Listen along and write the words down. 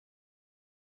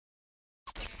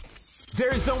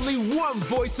There's only one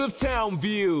voice of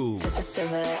Townview. What's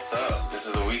up? This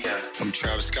is The Weeknd. I'm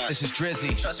Travis Scott. This is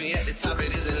Drizzy. Trust me, at the top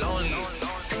it isn't lonely.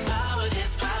 Power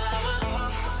is power.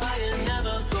 Fire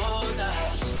never goes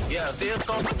out. Yeah, still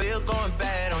going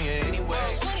bad on you anyway.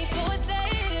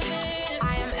 24/7.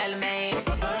 I am LMA.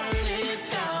 Burn it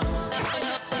down.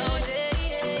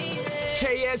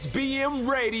 KSBM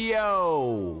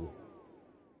Radio.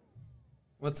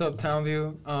 What's up,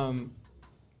 Townview?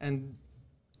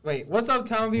 What's up,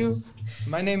 Townview?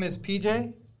 My name is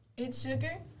PJ. It's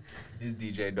Sugar. It's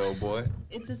DJ Doughboy.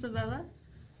 It's Isabella.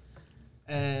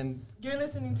 And You're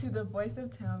listening to the Voice of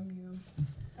Townview.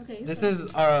 Okay. this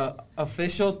is our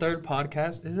official third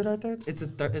podcast. Is it our third? It's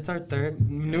our third.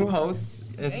 New hosts,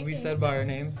 as we said by our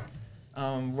names.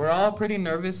 We're all pretty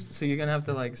nervous, so you're gonna have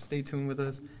to stay tuned with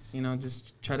us. You know,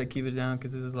 just try to keep it down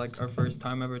because this is our first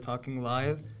time ever talking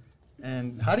live.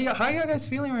 And how are you guys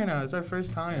feeling right now? It's our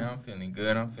first time. Yeah, I'm feeling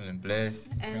good. I'm feeling blessed.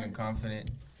 Feeling confident.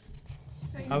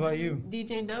 How about you?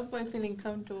 DJ Doughboy feeling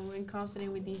comfortable and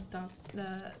confident with these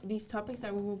topics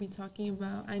that we will be talking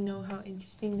about. I know how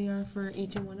interesting they are for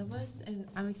each and one of us, and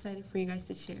I'm excited for you guys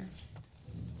to share.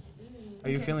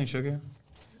 Are you feeling sugar?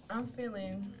 I'm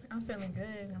feeling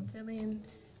good. I'm feeling,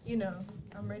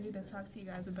 I'm ready to talk to you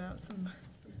guys about some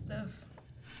stuff.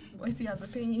 Voice y'all's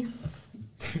opinions.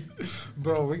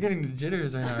 Bro, we're getting the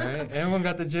jitters right now, right? Everyone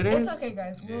got the jitters? It's okay,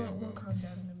 guys. We'll calm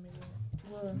down in a minute.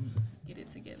 We'll get it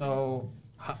together. So,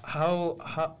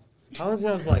 how's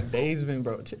y'all's days been,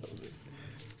 bro?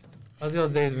 How's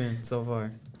y'all's days been so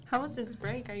far? How was this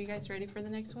break? Are you guys ready for the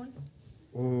next one?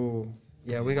 Ooh,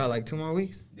 yeah, we got 2 more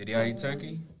weeks. Did y'all eat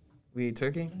turkey? We eat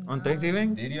turkey on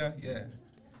Thanksgiving? Did y'all? Yeah.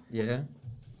 Yeah.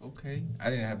 Okay. I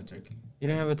didn't have a turkey. You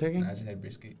didn't have a turkey? No, I just had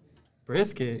brisket.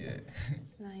 Brisket? Yeah.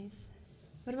 That's nice.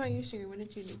 What about you, Sugar? What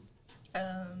did you do?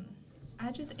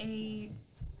 I just ate,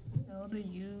 the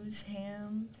usual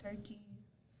ham, turkey,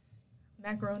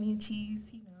 macaroni and cheese,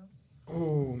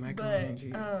 Ooh, macaroni and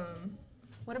cheese.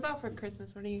 What about for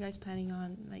Christmas? What are you guys planning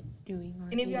on doing? Or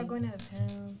any of y'all going out of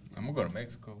town? I'm gonna go to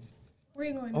Mexico. Where are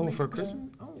you going? Oh, to for Mexico?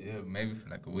 Christmas? Oh. Yeah, maybe for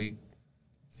a week.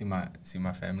 See my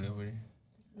family over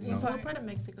there. So what part of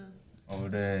Mexico? Over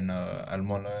there in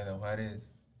Almoloya de Juarez.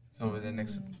 It's over there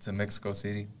next to Mexico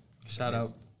City. Shout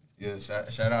out. Yeah,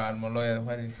 shout out Almoloya de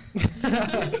Juarez.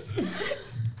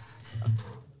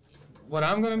 What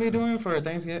I'm going to be doing for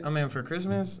for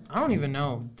Christmas, I don't even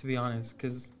know, to be honest,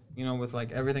 because, with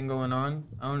everything going on,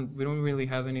 we don't really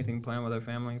have anything planned with our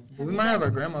family. But we might have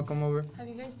our grandma come over. Have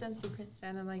you guys done Secret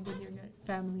Santa with your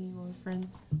family or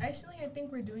friends? Actually, I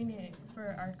think we're doing it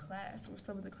for our class, or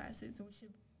some of the classes. And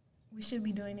we should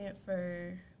be doing it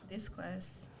for this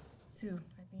class, too,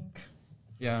 I think.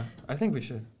 Yeah, I think we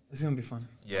should. It's going to be fun.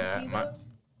 Yeah.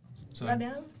 Y'all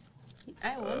down?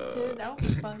 I want to. That would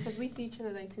be fun because we see each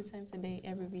other 2 times a day,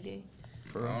 every day.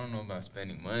 I don't know about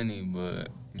spending money, but,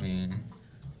 I mean...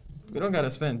 We don't got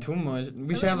to spend too much.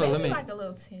 We should have a limit. A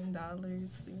little $10,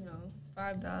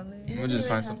 $5. We'll just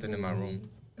find something in my room.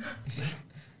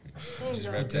 There you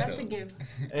go. That's a gift.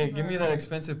 Hey, give me that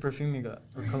expensive perfume you got.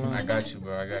 Or cologne. I got you,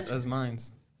 bro. I got you. That's mine.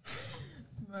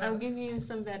 I'll give you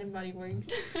some Bath and Body Works.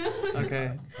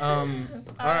 Okay. All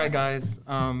right, guys.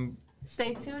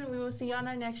 Stay tuned. We will see you on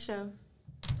our next show.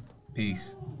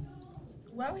 Peace.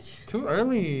 Why would you? Too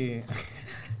early.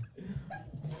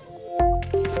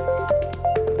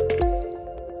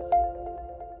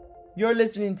 You're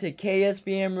listening to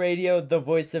KSBM Radio, the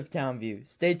voice of Townview.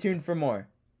 Stay tuned for more.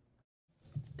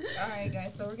 All right,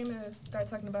 guys, so we're going to start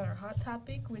talking about our hot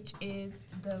topic, which is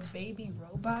the baby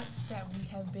robots that we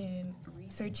have been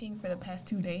researching for the past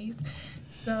 2 days.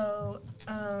 So,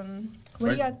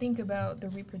 what do y'all think about the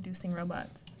reproducing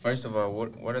robots? First of all,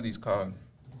 what are these called?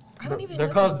 I don't even They're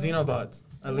know. called Xenobots,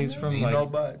 at least from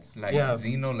Xenobots? yeah.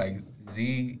 Xeno,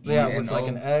 Z. Yeah, with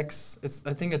an X.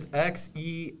 I think it's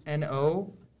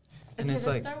XENO. And Okay, it's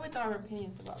let's start with our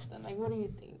opinions about them. What do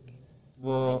you think?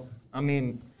 Well,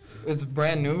 it's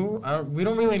brand new. We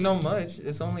don't really know much.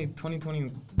 It's only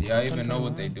 2020. Do y'all even know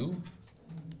what they do?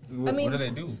 What do they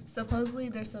do? Supposedly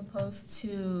they're supposed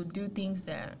to do things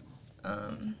that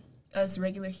us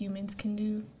regular humans can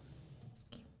do.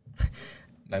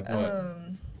 Like what?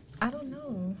 I don't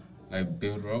know. Like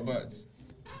build robots?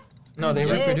 No, they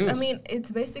reproduce.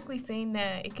 It's basically saying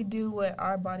that it could do what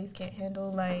our bodies can't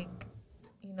handle,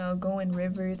 go in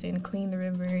rivers and clean the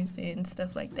rivers and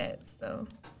stuff like that. So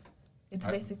it's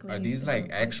basically... Are these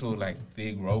actual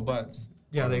big robots?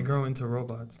 Yeah, they grow into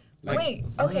robots. Wait,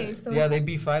 okay, so... Yeah, they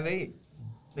be 5'8".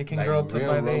 They can like grow up to real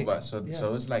 5'8". robots. So Yeah.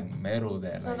 so it's like metal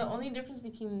that So like. the only difference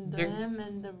between They're- them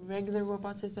and the regular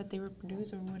robots is that they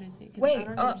reproduce, or what is it? 'Cause I Wait,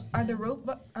 don't are understand.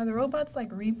 the robots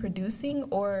like reproducing,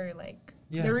 or like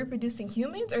Yeah. they're reproducing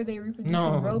humans, or they reproducing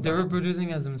No, robots? they're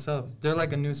reproducing as themselves. They're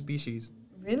like a new species.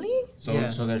 Really? So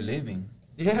Yeah. so they're living.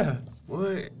 Yeah.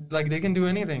 What? Like they can do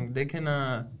anything. They can.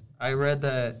 I read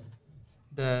that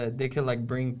they can like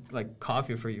bring like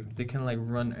coffee for you. They can like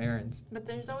run errands. But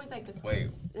there's always like a Wait.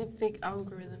 specific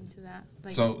algorithm to that.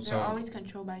 Like So- they're so- always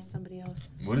controlled by somebody else.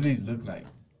 What do these look like?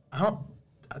 I don't.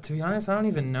 To be honest, I don't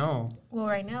even know. Well,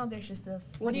 right now there's just a.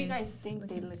 What do you guys fetus think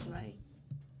they looking- look like?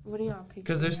 What do y'all picture?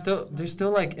 Cause they're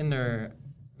still like in their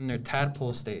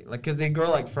tadpole state. Like, cause they grow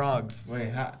like frogs. Wait,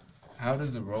 how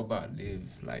does a robot live?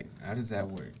 Like, how does that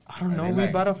work? I don't Are know. they, We like-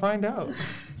 about to find out.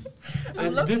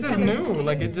 I'm low-key This is kinda new.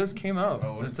 Like it scared. just came out.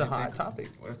 Bro, what It's if a they hot take- topic.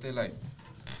 What if they like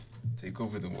take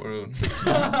over the world?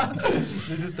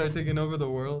 They just start taking over the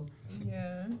world.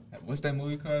 Yeah. What's that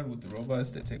movie called with the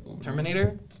robots that take over?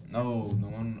 Terminator. No, the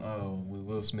one with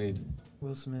Will Smith.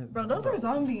 Will Smith. Bro, those are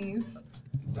zombies.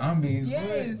 Zombies.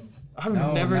 Yes. I've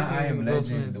No, never not seen I Am Will Legend.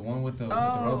 Smith. The one with the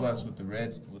Oh. robots with the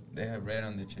reds. They have red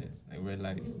on their chest, like red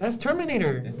lights. That's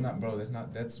Terminator. It's not, bro. That's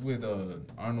not. That's with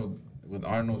Arnold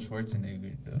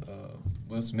Schwarzenegger.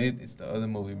 Will Smith. It's the other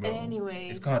movie, bro.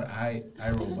 Anyways. It's called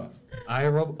iRobot.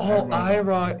 iRobot. Oh, iRobot.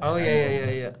 iRobot. Oh,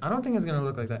 yeah. I don't think it's gonna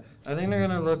look like that. I think they're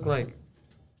gonna look like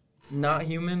not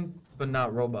human, but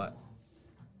not robot.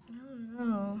 I don't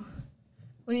know.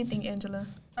 What do you think, Angela?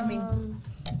 I mean,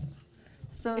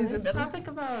 So Is this it better? topic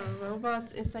about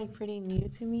robots is like pretty new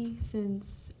to me,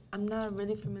 since I'm not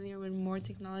really familiar with more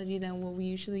technology than what we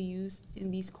usually use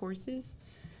in these courses.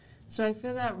 So I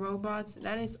feel that robots,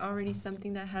 that is already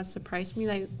something that has surprised me.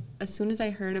 Like, as soon as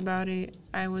I heard about it,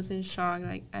 I was in shock.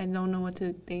 Like, I don't know what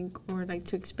to think or like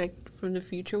to expect from the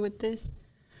future with this.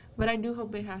 But I do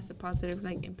hope it has a positive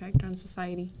like impact on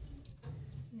society.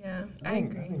 yeah, I I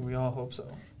agree. think we all hope so.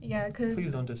 Yeah, because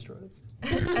Please don't destroy us.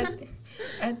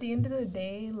 at the end of the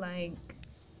day, like,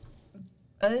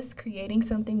 us creating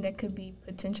something that could be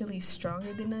potentially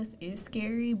stronger than us is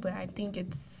scary, but I think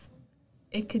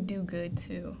it could do good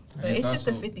too. But And it's just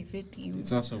a also- 50-50.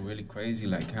 It's also really crazy,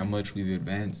 like how much we've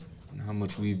advanced and how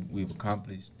much we've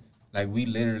accomplished. Like we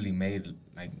literally made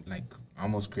like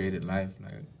almost created life.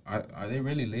 Like are they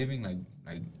really living? Like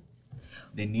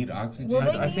they need oxygen. Well,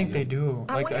 they I think they do.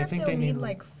 I Like wonder I if think they'll they need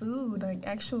like food, like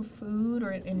actual food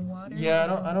or in water. Yeah,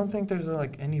 I don't think there's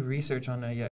like any research on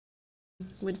that yet.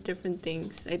 With different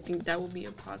things, I think that would be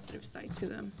a positive side to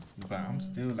them. But I'm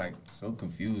still like so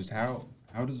confused. How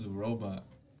does a robot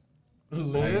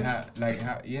Live?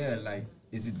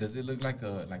 does it look like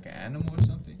an animal or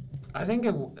something? I think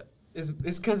it's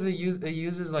because it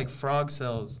uses like frog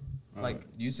cells. Like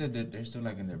You said that they're still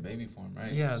like in their baby form,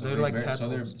 right? Yeah, they're like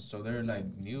tadpoles. So they're like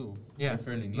new. yeah, They're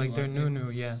fairly new. like they're aren't they? new,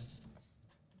 yeah.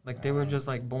 Like they were just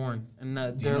like born, and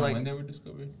that Do you they're know like when they were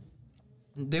discovered?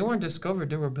 they weren't discovered.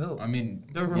 They were built. I mean,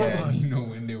 They're yeah, robots. you know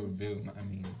when they were built. I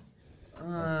mean,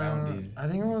 founded. I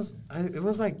think it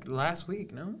was like last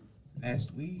week, no?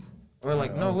 last week. Or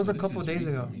like no, it was so a this couple is days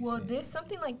ago. recent. Well,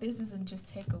 something like this doesn't just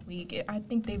take a week. I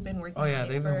think they've been working. Oh yeah, on it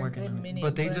they've for been a working good on it, minute,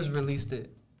 but they just released it.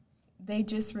 They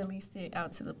just released it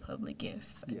out to the public,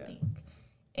 yes, I Yeah. think.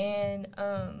 And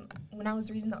when I was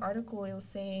reading the article, it was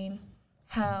saying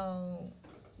how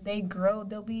they grow.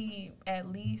 They'll be at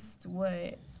least what?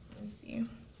 Let me see.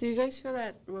 Do you guys feel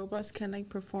that robots can like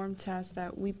perform tasks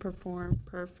that we perform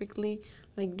perfectly?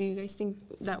 Like, do you guys think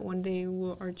that one day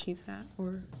we'll achieve that?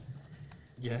 Or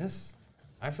Yes,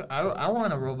 I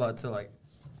want a robot to like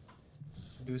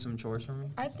do some chores for me.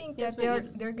 I think Yes, that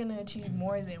but they're gonna achieve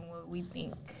more than what we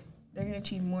think. They're gonna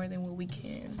achieve more than what we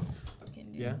can do.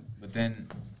 Yeah. But then,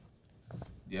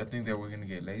 do y'all think that we're gonna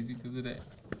get lazy because of that?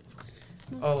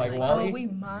 Oh, like Like, Wally. Oh, we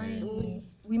might. Yeah.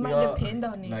 We might all- depend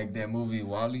on it. Like that movie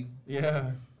Wally.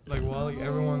 Yeah, like Wally.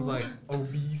 Everyone's like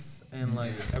obese and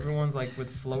like everyone's like with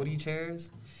floaty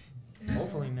chairs.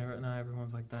 Hopefully, not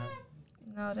everyone's like that.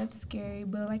 No, that's scary.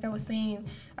 But like I was saying,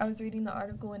 I was reading the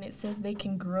article and it says they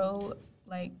can grow.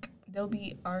 Like they'll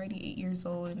be already 8 years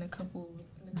old in a couple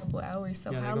hours.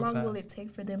 So Yeah, they how go long will fast. it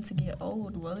take for them to get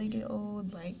old? Will they get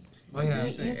old? Like Oh yeah.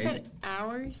 You say you said 8?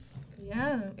 hours?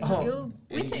 yeah, Oh. it'll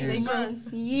We 8 take years,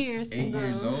 months, years to 8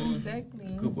 years grow. old.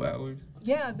 exactly. Couple hours.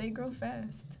 Yeah, they grow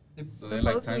fast. So they're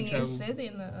like time Supposedly, travel. it says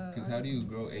it in the. Because how do you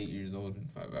grow 8 years old in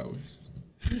 5 hours?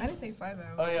 I didn't say 5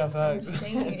 hours. Oh yeah, I'm facts. just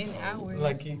saying it in hours.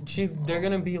 Like they're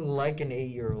gonna be like an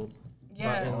 8-year-old.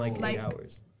 yeah, in like 8 like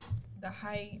hours. the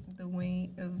height, the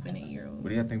weight of an 8-year-old. What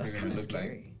do y'all think That's they're gonna kind of look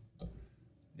scary. like?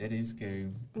 That is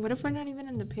scary. What if we're not even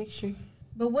in the picture?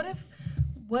 But what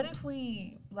if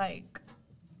we like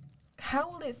how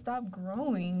will it stop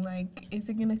growing? Like, is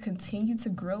it gonna continue to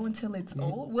grow until it's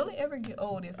old? Will it ever get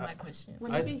old? Is my question.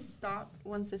 When do they stop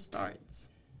once it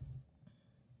starts?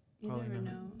 You Probably never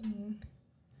not. know.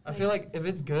 I feel like if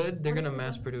it's good, they're What if gonna it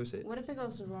mass go- produce it. What if it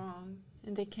goes wrong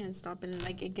and they can't stop it and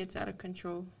like it gets out of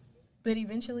control? But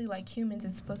eventually, like humans,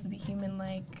 it's supposed to be human.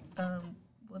 Like,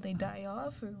 will they die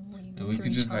off, or will you And need we to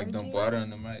could just like recharge dump it? water on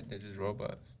them, right? They're just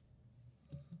robots.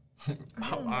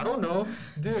 I don't know,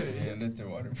 dude. Yeah, unless they're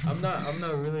water. I'm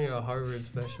not really a Harvard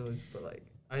specialist, but like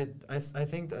I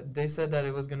think that they said that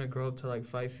it was gonna grow up to like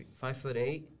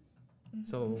 5'8",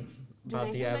 so Do about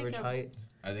they the have, like, average a- height.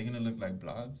 Are they gonna look like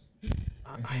blobs?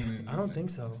 I don't think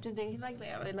so. Do they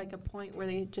like a point where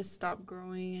they just stop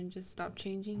growing and just stop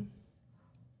changing?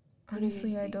 What do you Honestly,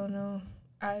 guys I think? don't know.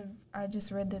 I just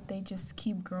read that they just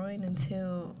keep growing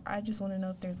until I just want to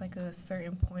know if there's like a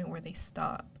certain point where they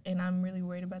stop, and I'm really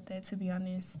worried about that, to be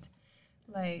honest.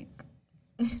 Like,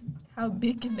 how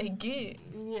big can they get?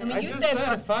 Yeah. I mean, I you just said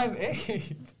said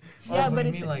 5'8". Yeah, Oh, but you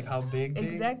it's- mean like how big?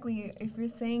 Exactly. If you're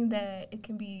saying that it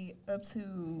can be up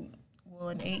to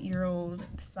an 8-year-old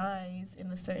size in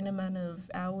a certain amount of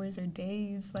hours or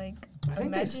days, like I think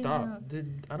they imagine stop. how-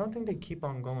 I don't think they keep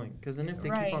on going. Because then if they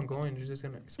Right. keep on going, they're just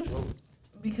gonna explode.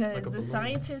 because like a the balloon.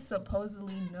 scientists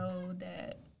supposedly know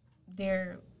that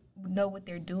know what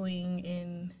they're doing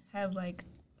and have like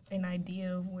an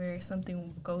idea of where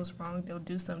something goes wrong, they'll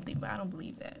do something. But I don't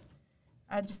believe that.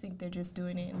 I just think they're just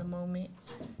doing it in the moment.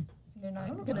 And they're I not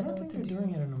don't gonna know think what to they're do.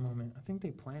 doing it in a moment. I think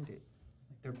they planned it.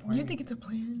 Like they're planning. You think it's a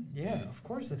plan? Yeah, of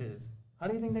course it is. How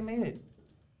do you think they made it?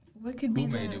 What could be Who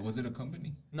made the- it? Was it a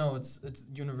company? No, it's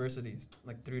universities,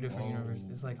 like 3 different Whoa.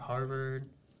 universities. It's like Harvard,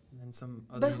 and then some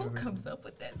other. But who university. comes up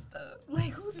with that stuff?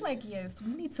 Like, who's like, yes,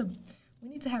 we need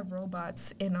to have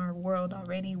robots in our world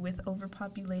already with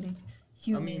overpopulated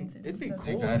humans. and it'd be stuff.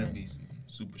 They cool. gotta be some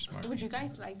super smart. Would you people.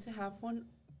 guys like to have one?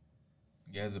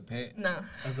 Yeah, as a pet. No,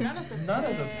 Not as a Not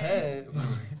as a pet.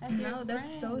 As your no,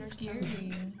 that's so friend or scary.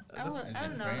 something. I As would, I your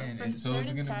don't know. friend, For and so it's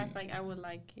certain gonna tasks, be- like I would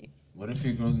like it. What if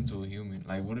it grows into a human?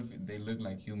 Like, what if they look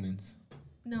like humans?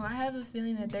 No, I have a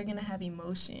feeling that they're gonna have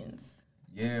emotions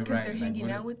Yeah, because right. they're like, hanging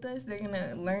what out with us. They're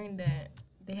gonna learn that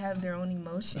they have their own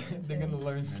emotions. They're gonna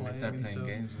learn if, and slang they start and playing stuff.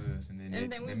 games with us, and then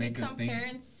And then they we make us become think.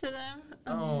 parents to them.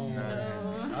 Oh,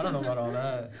 No. I don't know about all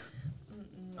that.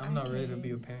 Mm-mm, I'm not ready to okay.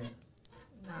 be a parent.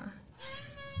 Nah,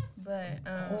 but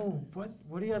Oh,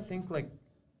 what do you think? Like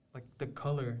the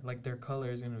color, like their color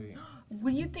is gonna be.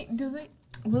 what do you think?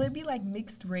 Will it be like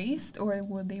mixed race, or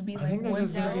will they be I like think they're one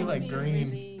just gonna That be would like green.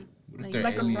 really, What if like- they're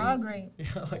like a aliens? frog, right?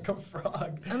 Yeah, like a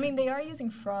frog. I mean, they are using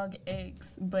frog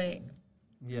eggs, but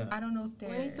Yeah. I don't know if they're.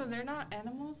 Wait, so they're not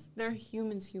animals? They're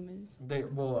humans.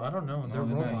 Well, I don't know. No, They're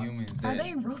robots. not humans. Are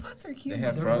they robots or They humans?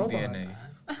 have They're frog robots.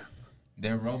 DNA.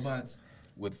 They're robots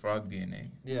with frog DNA.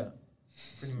 Yeah,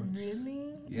 pretty much.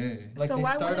 Really? Yeah. Like So they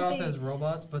why start wouldn't off they- as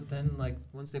robots, but then like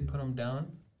once they put them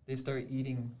down, they start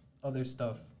eating other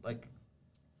stuff. Like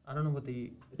I don't know what they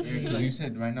eat. Yeah, because you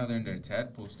said right now they're in their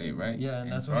tadpole state, right? Yeah,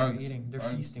 and that's what they're eating. They're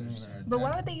feasting on that. But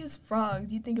why would they use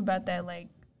frogs? You think about that, like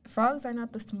frogs are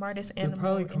not the smartest They're animal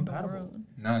probably in the compatible. world.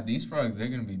 Nah, these frogs, they're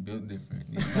gonna be built different.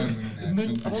 These frogs are gonna And have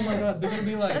then- super oh my strength. god, they're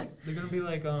gonna be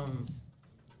like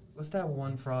what's that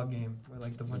one frog game where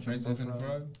like the bunch Princess of and the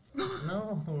frogs? Frog?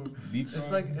 No,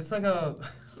 Leapfrog? it's like a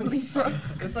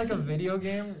it's like a video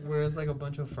game where it's like a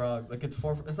bunch of frogs. Like it's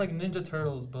like Ninja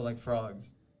Turtles but like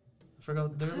frogs. I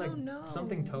forgot they're I like don't know.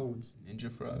 something toads.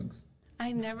 Ninja frogs.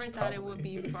 I never thought it would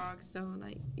be frogs though.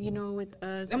 Like with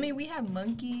us. I mean, we have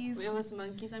monkeys. it was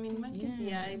monkeys. I mean, monkeys.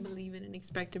 Yeah. Yeah, I believe it and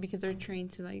expect it because they're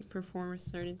trained to like perform a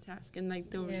certain task and like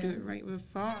they'll Yeah. do it right with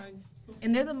frogs.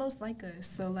 And they're the most like us,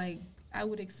 so like I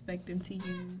would expect them to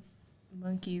use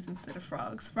monkeys instead of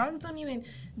frogs. Frogs don't even.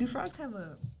 Do frogs have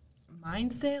a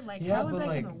mindset? Like, Yeah, how is but, that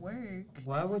like, gonna work?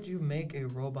 Why would you make a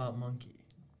robot monkey?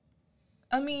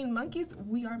 I mean, monkeys.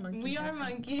 We are monkeys. We are actually.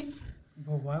 monkeys.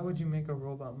 But why would you make a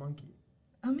robot monkey?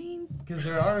 I mean, Because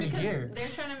they're already Because here. they're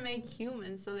trying to make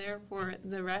humans, so therefore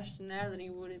the rationality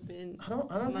would have been. I don't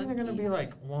think they're gonna be monkey.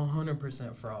 like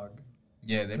 100% frog.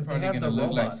 Yeah, they're 'Cause they probably have gonna the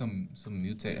look like robot. some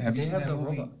mutated. Have you They seen have that the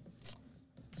movie? robot.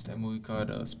 What's that movie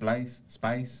called? Splice?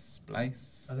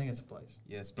 I think it's Splice.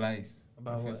 Yeah, Splice.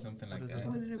 About If what? it's something What like is it that.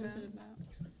 about? what is it What's about? it about?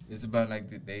 It's about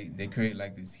like they create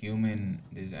like this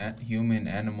human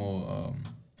animal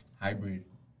hybrid,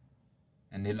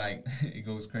 and they like it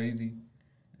goes crazy.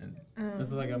 And This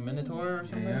is like a minotaur or yeah,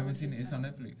 something. you haven't seen it? It's on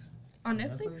Netflix. On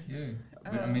Netflix? Yeah,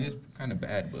 but I mean it's kind of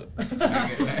bad, but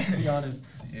To be honest.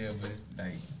 yeah, but it's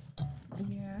like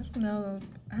Yeah, I don't know.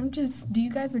 Do you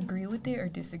guys agree with it or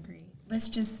disagree? Let's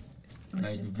just let's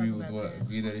Like just agree talk with about what? that.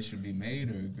 Agree that it should be made,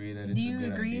 or agree that it's Do a you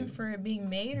good agree idea? for it being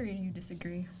made, or do you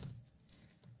disagree?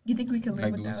 You think we can live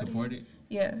Like, do we without support it?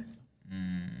 Yeah.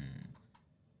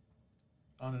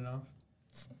 On and off.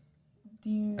 Do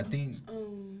you?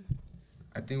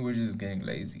 I think we're just getting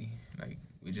lazy. Like,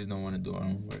 we just don't want to do our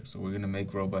own work, so we're gonna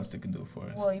make robots that can do it for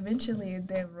us. Well, eventually,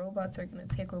 the robots are gonna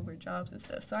take over jobs and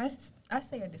stuff. So I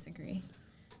say I disagree.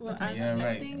 Well, Yeah, I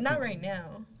right. think Not right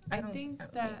now. I think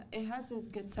that it has its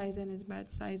good sides and its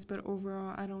bad sides, but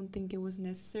overall, I don't think it was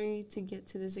necessary to get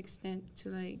to this extent to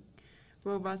like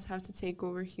robots have to take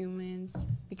over humans,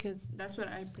 because that's what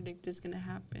I predict is gonna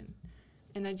happen,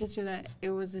 and I just feel that it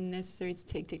wasn't necessary to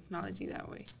take technology that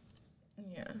way.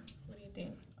 Yeah. What do you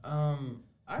think?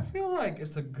 I feel like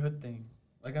it's a good thing.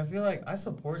 Like, I feel like I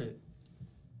support it.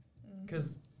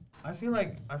 Cause I feel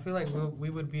like we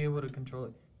would be able to control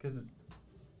it. Cause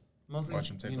mostly, Watch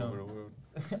them take you know, over the world.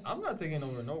 I'm not taking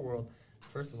over no world.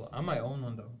 First of all, I might own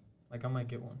one though. Like, I might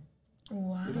get one.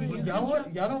 Wow. Y'all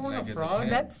don't want Like, a it's a frog? pet.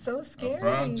 That's so scary. A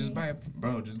frog, just buy it,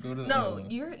 bro. Just go to No,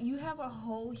 you have a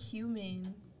whole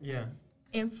human Yeah.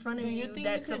 in front of Do you you think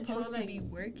that's you control, supposed to like, be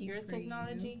working your for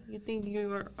technology? You think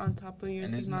you're on top of your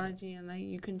And it's not- technology and like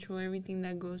you control everything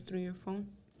that goes through your phone?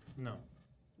 No.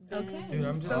 you. Okay. Dude,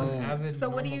 I'm just So- an avid. So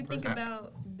what do you normal think person.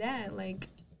 about that? Like,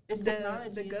 It's the technology.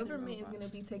 it's a government is robot. gonna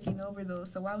be taking over those.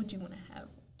 So why would you want to have?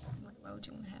 Like, why would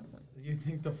you want to have one? You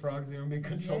think the frogs are gonna be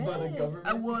controlled by the Yes.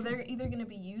 government? Well, they're either gonna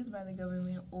be used by the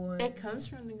government or. It comes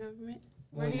from the government.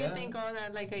 Where Well, do you yeah. think all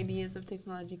that like ideas of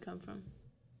technology come from?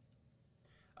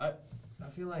 I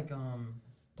feel like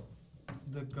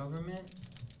the government.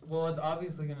 Well, it's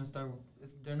obviously gonna start.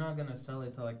 They're not gonna sell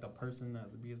it to like the person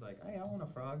that be like, hey, I want a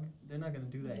frog. They're not gonna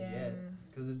do that yet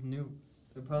because it's new.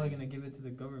 They're probably gonna give it to the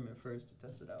government first to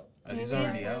test it out. Are these Maybe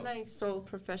already it's out? like sold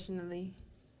professionally,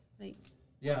 like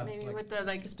Yeah. maybe like, with the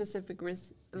like specific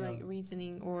Yeah.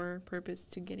 reasoning or purpose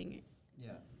to getting it.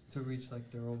 yeah. To reach like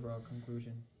their overall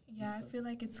conclusion. Yeah, I feel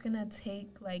like it's gonna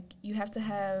take like you have to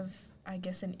have, I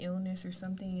guess, an illness or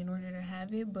something in order to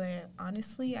have it. But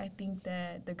honestly, I think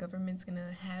that the government's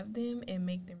gonna have them and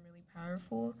make them really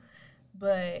powerful.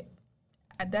 But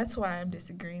that's why I'm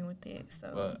disagreeing with it.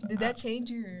 So But did that change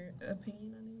your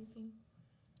opinion on anything?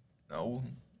 No.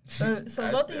 So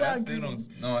both of y'all agree.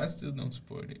 I still don't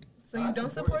support it. So you I don't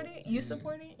support support it? You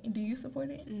support it? Do you support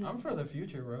it? I'm for the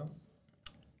future, bro.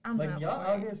 I'm Like not y'all for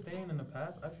out it. here staying in the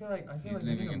past. I feel like He's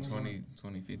we living need in to move on.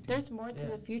 2050. There's more to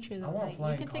Yeah. the future I though. want Like, you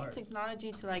flying can take cars.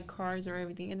 technology to like cars or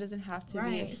everything. It doesn't have to be a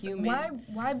Right. So human.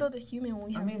 why build a human when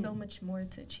we I have mean- so much more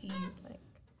to achieve? Like,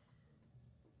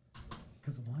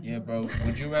 Cause why? Yeah, not? bro.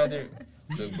 Would you rather,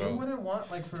 look, You bro? wouldn't want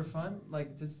like for fun,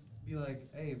 like just be like,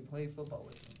 hey, play football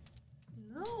with me.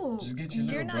 no, Just get your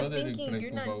you're little not brother to thinking. play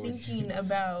You're not football with you. thinking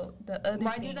about the other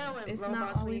Why do things. that with It's robots not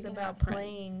when always you can about have friends?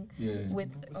 playing Yeah.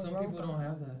 with But a some robot. people don't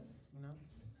have that, you know.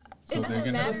 It doesn't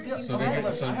they're matter gonna, if you so don't they're have gonna,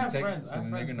 it. so I have take- friends, so I have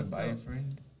then they're gonna friends, but buy a still.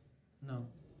 friend. No.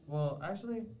 Well,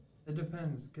 actually, it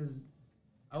depends, cause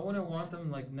I wouldn't want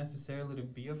them like necessarily to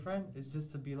be a friend. It's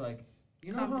just to be like,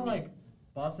 you know how Company. like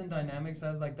Boston Dynamics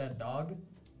has like that dog,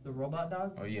 the robot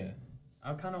dog. Oh yeah.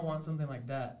 I kind of want something like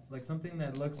that, like something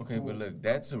that looks. Okay, cool. but look,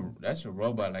 that's a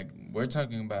robot. Like we're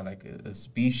talking about like a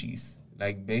species,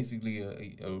 like basically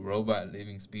a robot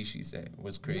living species that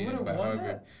was created wouldn't by want Harvard.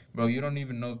 that? Bro, you don't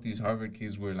even know if these Harvard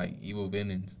kids were like evil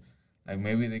villains. Like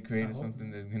maybe they created hope something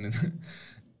that's gonna,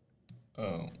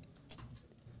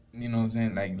 you know what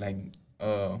I'm saying?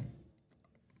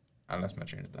 I lost my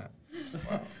train of thought.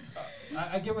 Wow.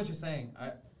 I get what you're saying.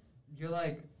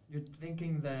 You're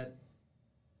thinking that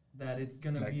it's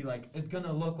gonna Like- be like it's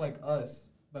gonna look like us,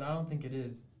 but I don't think it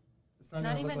is. It's not, Not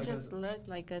gonna even look like just us. look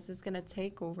like us. It's gonna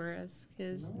take over us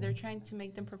because No. they're trying to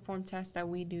make them perform tasks that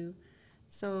we do.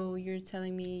 So you're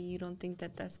telling me you don't think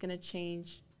that that's gonna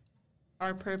change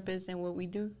our purpose and what we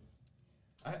do?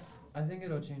 I think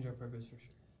it'll change our purpose for sure.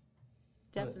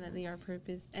 But- Definitely our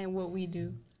purpose and what we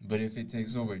do. But if it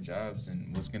takes over jobs, then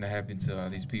what's gonna happen to all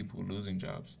these people losing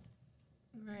jobs?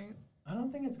 Right. I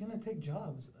don't think it's gonna take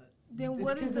jobs. Then It's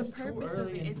what is 'cause the it's too purpose of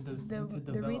early it? into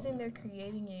into The reason they're development.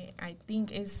 creating it, I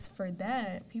think, is for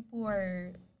that.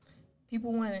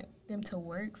 People want them to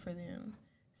work for them.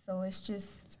 So it's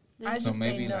just I There's- So just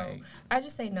say maybe no. like I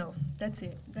just say no. That's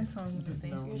it. That's all I'm gonna Just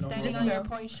say. no. You're standing Just on your no.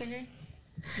 point, Sugar?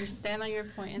 You stand on your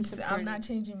point and Just- support I'm not it.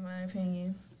 changing my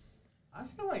opinion. I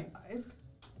feel like it's.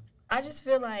 I just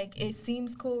feel like it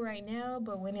seems cool right now,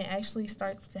 but when it actually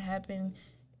starts to happen,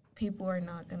 people are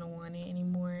not gonna want it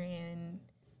anymore. And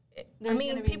I There's mean,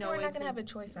 gonna be people no are way not gonna to- have a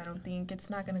choice. I don't think it's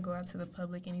not gonna go out to the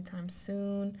public anytime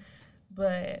soon.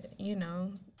 But you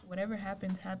know, whatever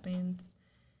happens, happens.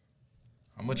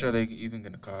 How much are they even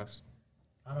gonna cost?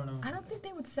 I I don't know. I don't think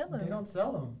they would sell them. They don't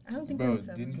sell them. I don't think they Bro, would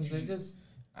sell them. Because they just...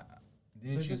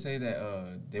 Didn't you say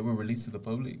that they were released to the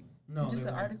public? No, Just they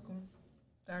the weren't. article.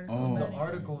 The article Oh. about The it.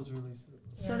 article was released.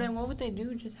 So Yeah. then what would they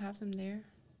do? Just have them there?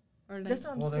 Or like, That's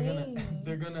what I'm Well, saying.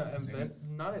 they're gonna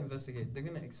not investigate. They're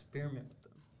gonna experiment with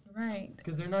them Right.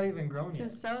 because they're not even grown to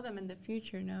yet. sell them in the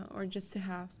future, no? Or just to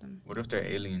have them? What if they're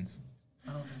aliens?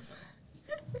 I don't think so.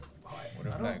 What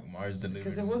if like Mars delivered?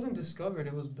 Because it wasn't discovered;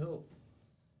 it was built.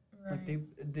 Right.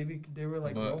 Like they were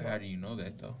like. But how do you know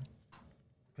that though?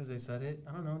 Because they said it.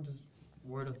 I don't know. Just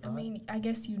word of I thought. mean, I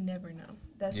guess you never know.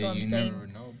 That's Yeah, what I'm you saying. never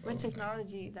know, bro. With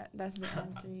technology, that's the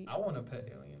answer. I want a pet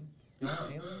alien. You want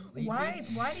an alien?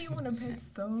 Why do you want a pet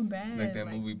so bad? Like that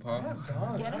movie I Paw. have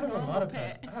dogs. Get I a have a lot normal of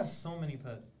pets. pet. I have so many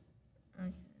pets.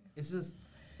 Okay. It's just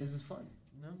fun.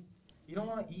 You know. You don't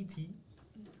want ET.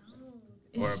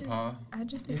 It's Or a just- paw. I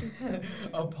just think it's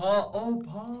A paw. Oh,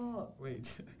 paw.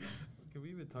 Wait. Can we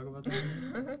even talk about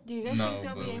that? Do you guys No, think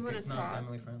they'll but be able It's to not talk?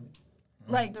 family friendly.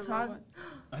 like The talk. robot?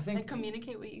 I think. Like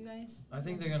communicate with you guys? I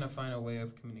think they're gonna find a way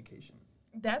of communication.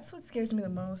 That's what scares me the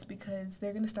most because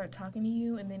they're gonna start talking to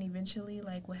you, and then eventually,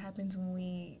 like, what happens when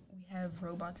we have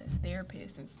robots as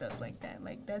therapists and stuff like that?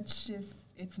 Like, that's just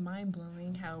it's mind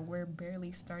blowing how we're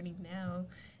barely starting now,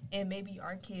 and maybe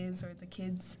our kids or the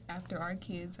kids after our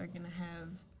kids are gonna have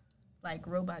like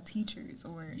robot teachers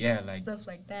or Yeah, like stuff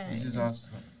like that. this is also.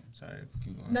 Sorry,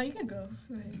 keep going. No, you can go.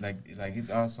 Go ahead. Like it's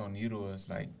also new to us.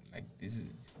 Like this is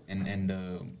and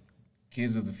the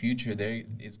kids of the future,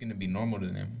 it's gonna be normal to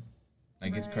them.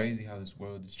 Like it's Right. crazy how this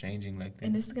world is changing like this.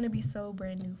 And it's gonna be so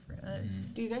brand new for us.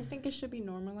 Do you guys think it should be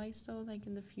normalized though, like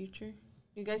in the future?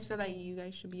 Do you guys feel like you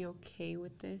guys should be okay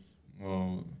with this?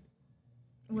 Well,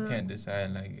 we Well, can't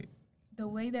decide like the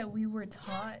way that we were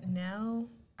taught now,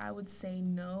 I would say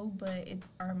no, but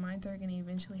our minds are going to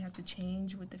eventually have to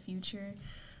change with the future.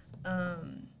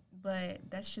 But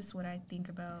that's just what I think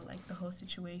about, like, the whole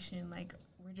situation. Like,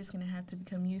 we're just going to have to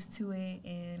become used to it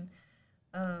and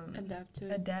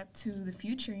adapt to the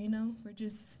future, you know? We're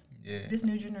just, yeah. this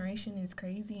new generation is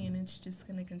crazy, and it's just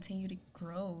going to continue to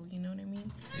grow, you know what I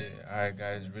mean? Yeah. All right,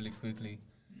 guys. Really quickly,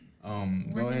 We're go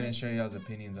ahead gonna- and share y'all's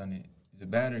opinions on it. Is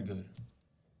it bad or good?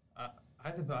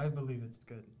 I believe it's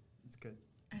good. It's good.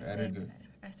 I Bad say or good? bad.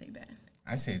 I say bad.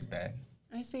 I say it's bad.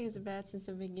 I say it's bad since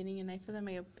the beginning, and I feel that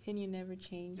my opinion never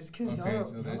changed. It's because Okay, y'all,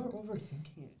 so y'all that- are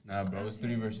overthinking it. Nah, bro. It's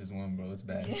 3 versus 1, bro. It's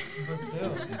bad. But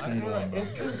still, It's I 3 to feel 1, like bro.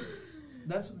 it's because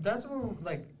that's what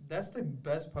like that's the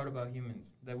best part about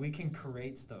humans, that we can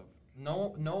create stuff.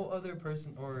 No other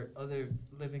person or other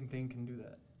living thing can do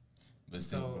that. But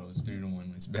still, So- bro, it's 3 to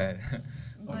 1. It's bad.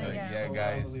 But But yeah. yeah, So I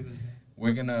guys. believe it's good.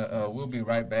 We're gonna we'll be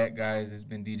right back, guys. It's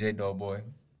been DJ Doughboy.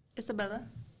 Isabella?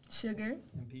 Sugar.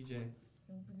 And PJ.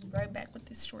 We'll be right back with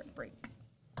this short break.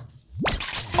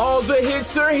 All the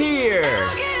hits are here.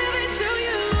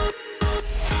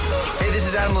 Hey, this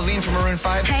is Adam Levine from Maroon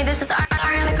 5. Hey, this is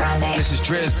Ariana Grande. This is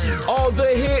Driz. All the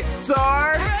hits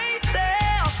are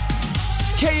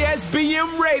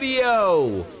KSBM Radio.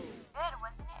 Good,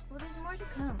 wasn't it? Well, there's more to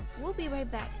come. We'll be right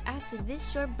back after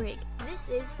this short break. This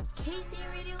is KC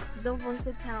Radio, the voice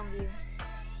of Townview.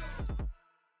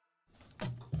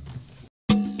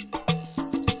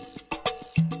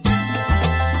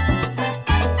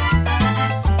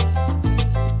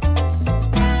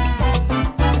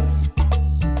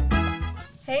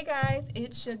 Hey guys,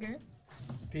 it's Sugar.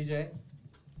 PJ.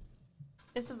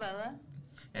 Isabella?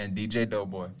 And DJ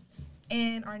Doughboy.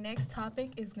 And our next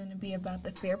topic is going to be about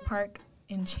the Fair Park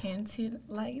Enchanted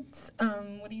Lights.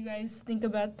 What do you guys think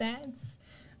about that?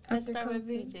 Let's After start with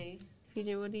COVID? PJ.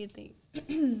 PJ, what do you think?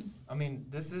 I mean,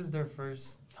 this is their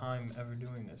first time ever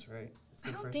doing this, right? It's I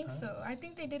their don't first think time? so. I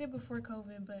think they did it before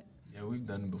COVID, but Yeah, we've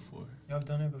done it before. Y'all have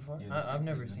done it before? Yeah, this I've we've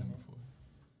never done seen it. before.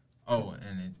 Oh,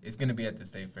 and it's gonna be at the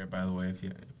State Fair, by the way. Have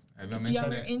y'all if y'all mentioned are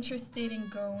that? interested in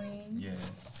going, Yeah,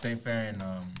 State Fair in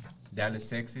Dallas,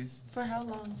 Texas. For how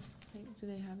long do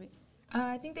they have it?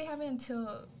 I think they have it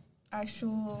until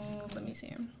let me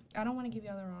see. I don't want to give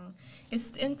y'all the wrong.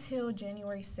 It's until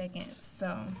January 2nd.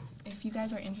 So if you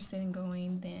guys are interested in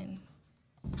going, then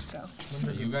go. When Are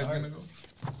does you it guys start? gonna go?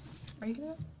 Are you going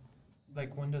to go?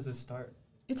 Like, when does it start?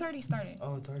 It's already started.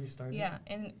 Oh, it's already started? Yeah,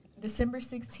 and December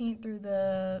 16th through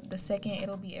the 2nd,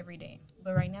 it'll be every day.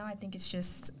 But right now, I think it's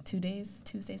just 2 days,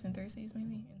 Tuesdays and Thursdays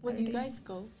maybe. And Would you Saturdays. guys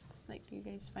go? Like, do you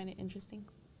guys find it interesting?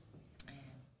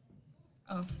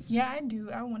 Oh, yeah, I do.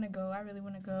 I want to go. I really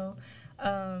want to go.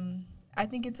 I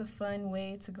think it's a fun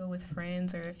way to go with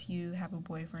friends, or if you have a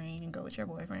boyfriend, you can go with your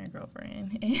boyfriend or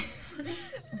girlfriend.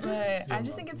 But I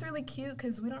just think it's really cute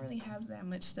because we don't really have that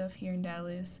much stuff here in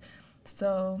Dallas.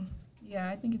 So, yeah,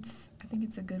 I think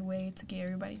it's a good way to get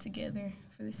everybody together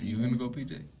for the Are season. you gonna go,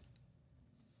 PJ?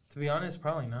 To be honest,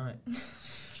 probably not.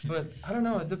 But I don't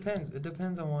know. It depends. It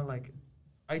depends on what, like,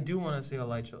 I do want to see a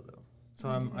light show though, so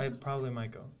I probably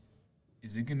might go.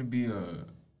 Is it gonna be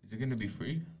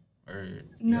free or you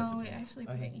have to No, pay? it actually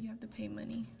you have to pay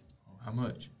money. How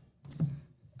much?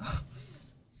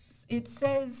 It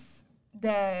says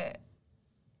that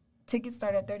tickets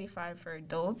start at $35 for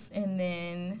adults, and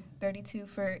then $32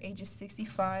 for ages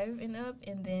 65 and up,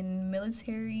 and then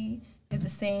military is the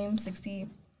same,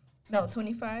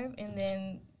 25, and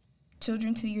then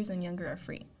children 2 years and younger are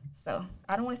free. So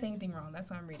I don't want to say anything wrong. That's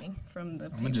what I'm reading from the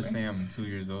paper. I'm gonna just say I'm 2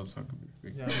 years old, so I could be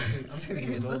free. Yeah, I'm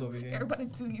 2 years old over here. Everybody's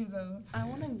 2 years old. I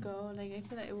want to go. Like, I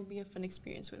feel like it would be a fun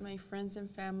experience with my friends and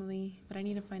family, but I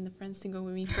need to find the friends to go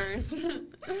with me first.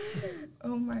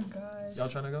 Oh my gosh. Y'all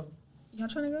trying to go? Y'all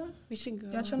trying to go? We should go.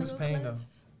 Y'all trying Who's to go? paying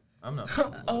class? I'm not.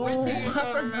 Oh, We're 2 years I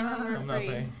old, forgot. remember, we're I'm not free.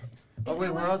 paying. Oh If wait,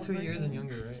 it we're was all 2 free. years and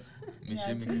younger, right?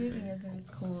 Yeah, 2 years and younger is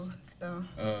cool. So,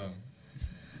 Um,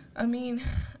 I mean,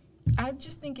 I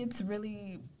just think it's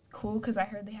really cool because I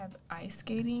heard they have ice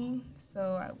skating.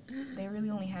 So they really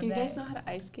only have You that. guys know how to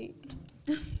ice skate?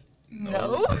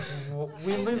 No. Well,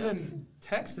 we live in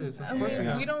Texas. Of I course mean, we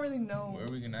have. we don't really know. where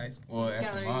are we gonna ice? Well, at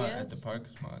the mall, Gallerias? at the Parks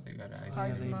Mall, they got an ice.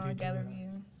 Parks they Mall, do do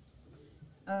Galleria.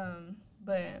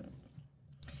 But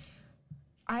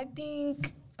I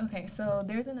think, okay, so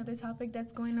there's another topic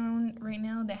that's going on right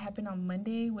now that happened on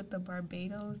Monday with the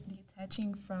Barbados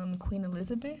detaching from Queen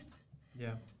Elizabeth.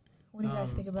 Yeah. What do you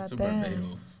guys think about It's a that?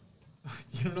 Barbados.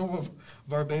 You don't know what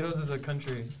Barbados is a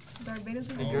country, Barbados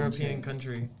is a Oh, European okay.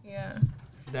 country yeah.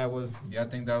 that was. Y'all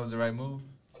think that was the right move?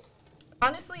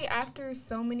 Honestly, after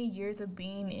so many years of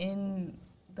being in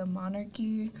the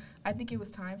monarchy, I think it was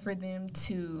time for them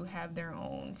to have their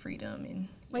own freedom and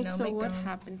Like, so make what their own.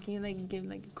 happened? Can you, like, give,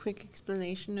 like, a quick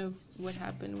explanation of what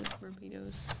happened with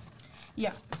Barbados?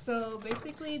 Yeah, so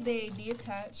basically they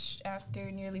detached after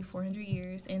nearly 400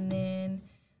 years, and then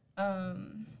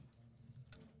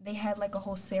they had like a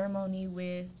whole ceremony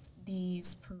with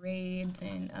these parades,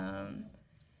 and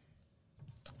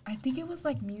I think it was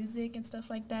like music and stuff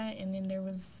like that, and then there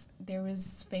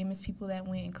was famous people that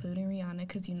went, including Rihanna,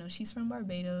 because you know she's from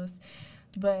Barbados,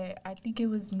 but I think it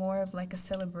was more of like a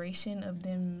celebration of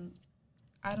them.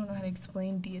 I don't know how to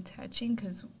explain detaching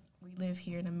because we live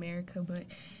here in America, but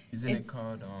Isn't it It's-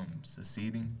 called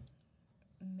seceding?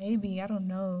 maybe, I don't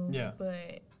know. Yeah.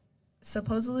 But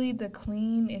supposedly the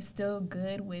queen is still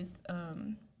good with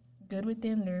them.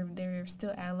 They're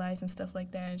still allies and stuff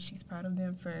like that, and she's proud of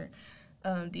them for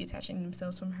detaching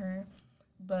themselves from her.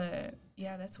 But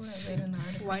yeah, that's what I read in the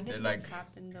article. Why did They're this like-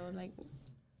 happen, though? Like,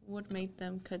 what made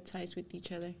them cut ties with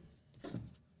each other?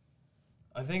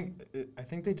 I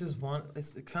think they just want.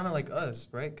 It's kind of like us,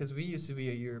 right? Because we used to be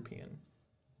a European.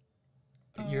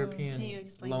 European Can you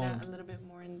explain loan. that a little bit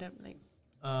more in depth? Like,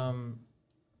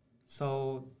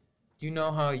 So, you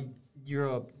know how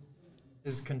Europe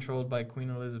is controlled by Queen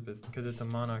Elizabeth because it's a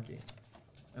monarchy,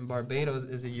 and Barbados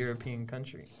is a European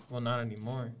country. Well, not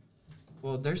anymore.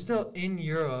 Well, they're still in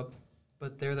Europe,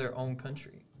 but they're their own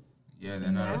country. Yeah,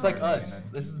 they're not. It's a like part of us.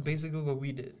 the This is basically what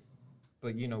we did,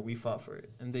 but you know we fought for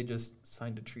it, and they just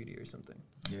signed a treaty or something.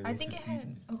 Yeah, I they think it seceded.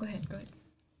 had. Oh, go ahead.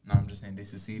 No, I'm just saying they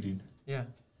seceded. Yeah.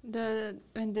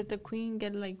 and did the queen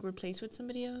get, like, replaced with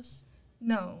somebody else?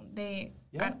 No, they.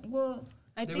 Yeah. Well,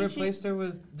 I They think replaced her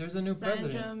with. There's a new Sandra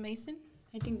president. Mason.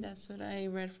 I think that's what I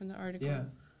read from the article. Yeah.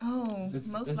 oh, It's,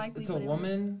 most it's, likely. it's a but it was-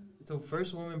 woman. It's a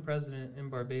first woman president in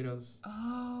Barbados.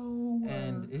 Oh.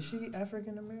 And is she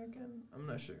African American? I'm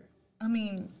not sure. I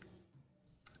mean,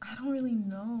 I don't really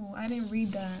know. I didn't read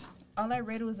that. All I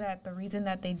read was that the reason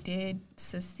that they did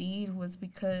secede was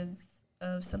because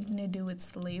of something to do with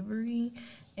slavery,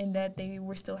 and that they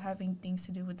were still having things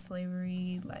to do with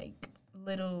slavery, like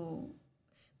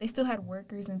they still had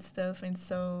workers and stuff, and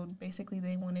so basically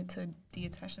they wanted to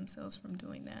detach themselves from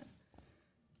doing that.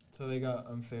 So they got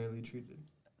unfairly treated.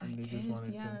 And they just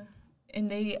wanted yeah. to.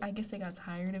 And I guess they got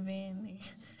tired of it, and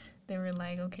they were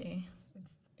like, okay,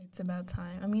 it's about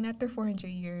time. I mean, after 400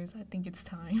 years, I think it's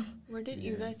time. Where did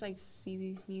you Yeah. guys, like, see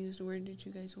these news? Where did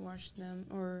you guys watch them?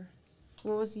 Or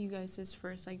what was you guys'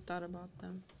 first, like, thought about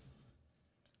them?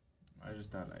 I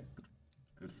just thought like,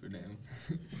 good for them.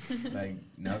 Like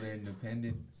now they're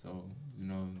independent, so you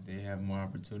know they have more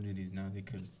opportunities now. They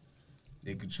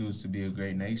could choose to be a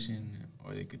great nation,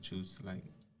 or they could choose to like,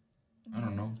 I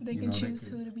don't know. They you can know, choose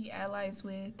could- who to be allies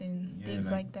with and Yeah, things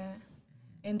like- like that.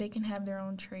 And they can have their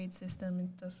own trade system and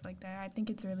stuff like that. I think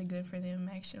it's really good for them,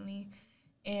 actually.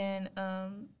 And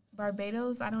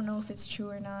Barbados, I don't know if it's true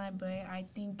or not, but I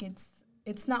think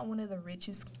it's not one of the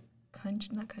richest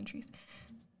countries.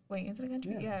 Wait, is it a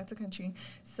country? Yeah. Yeah, it's a country.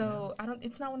 So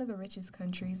it's not one of the richest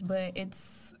countries, but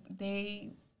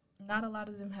not a lot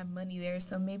of them have money there.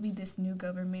 So maybe this new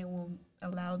government will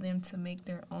allow them to make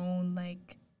their own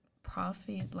like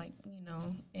profit, like, you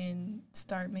know, and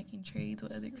start making trades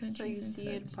with other countries. So you and see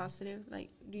it such. positive? Like,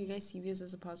 do you guys see this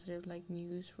as a positive, like,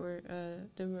 news for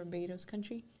the Barbados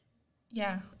country?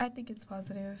 Yeah, I think it's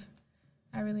positive.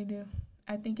 I really do.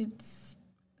 I think it's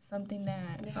something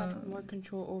that They have more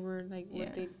control over, like,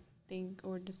 what they think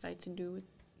or decide to do with.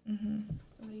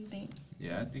 What do you think?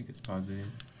 Yeah, I think it's positive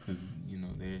because, you know,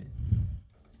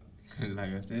 cause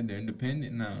like I said, they're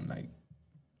independent now. Like,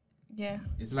 Yeah.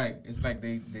 it's like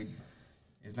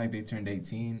they turned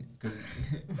 18 because,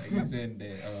 like you said,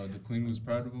 that the queen was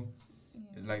proud of them.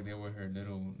 It's like they were her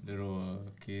little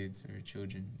kids, her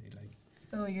children. They like.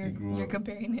 So they you're grew up.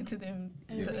 comparing it to them.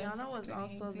 And to us Rihanna was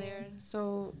also 18. there.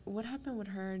 So what happened with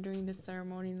her during the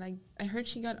ceremony? Like, I heard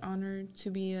she got honored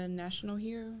to be a national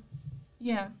hero.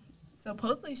 Yeah.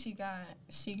 Supposedly she got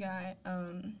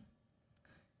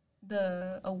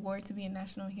the award to be a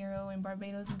national hero in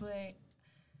Barbados, but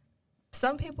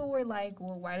some people were like,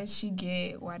 well, why did she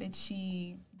get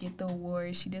the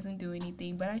award? She doesn't do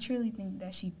anything. But I truly think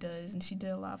that she does, and she did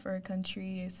a lot for her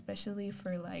country, especially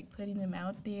for like putting them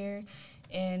out there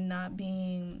and not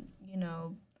being, you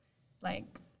know, like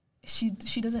she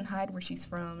doesn't hide where she's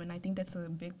from, and I think that's a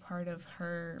big part of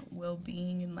her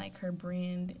well-being and like her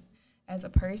brand as a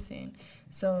person.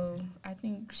 So I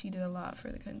think she did a lot for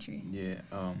the country. Yeah.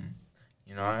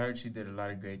 You know, I heard she did a lot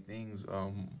of great things.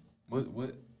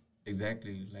 What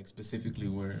exactly, like specifically,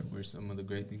 were some of the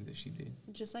great things that she did?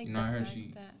 Just like You know, the I heard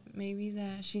fact that maybe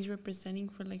that she's representing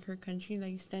for like her country,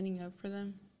 like standing up for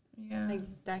them. Yeah. Like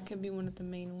that could be one of the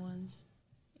main ones.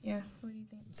 Yeah. What do you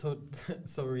think?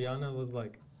 So Rihanna was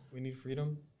like, we need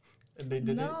freedom, and they did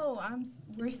it. No,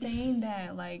 we're saying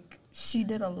that like she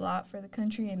did a lot for the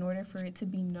country in order for it to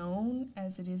be known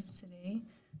as it is today.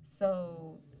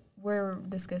 So we're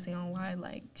discussing on why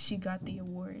like she got the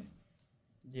award.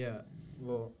 Yeah.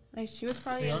 Well, Like she was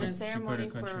probably be in the honest, she put her ceremony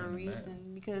for country a on the map.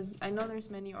 reason, because I know there's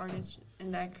many artists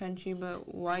in that country,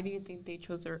 but why do you think they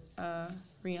chose her,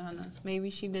 Rihanna?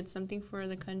 Maybe she did something for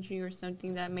the country or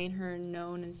something that made her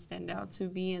known and stand out to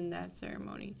be in that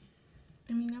ceremony.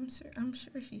 I mean, I'm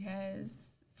sure she has,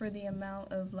 for the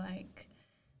amount of like,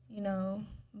 you know,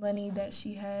 money that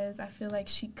she has. I feel like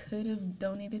she could have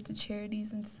donated to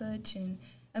charities and such. And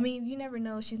I mean, you never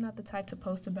know. She's not the type to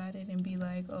post about it and be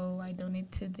like, oh, I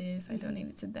donated to this, I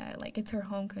donated to that. Like, it's her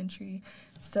home country.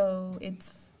 So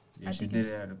it's, Yeah, I she think did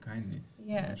it's, it out of kindness.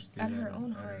 Yeah, She did out of it her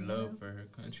own out heart, of you love know? for her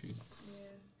country. yeah.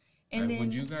 And Like, then,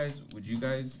 would you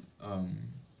guys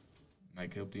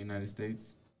like help the United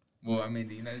States? Well, I mean,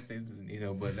 the United States doesn't need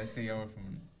help, but let's say y'all were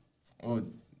from. Oh,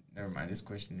 never mind. This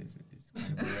question is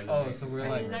kind of irrelevant. Oh, so It's we're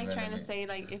kind Are of you like trying to irrelevant. say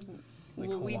like if Like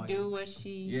would we Hawaii. do what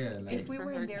she Yeah, like- if we for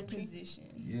were her in their country? position,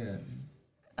 Yeah.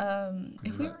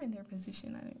 if we like- were in their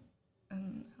position, I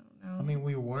don't know. I mean,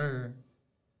 we were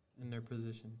in their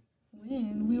position.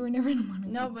 when? We were never in a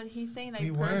monarchy. No, but he's saying like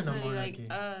We were in a personally, like monarchy.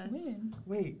 us. When?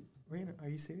 Wait, Raina, are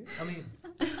you serious? I mean,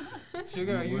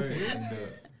 Sugar, are We you were serious? in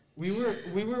the-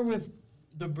 We were with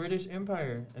the British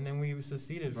Empire, and then we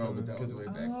seceded Bro, from but them. that was 'cause way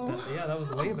back. Oh. then. yeah, that was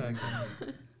way back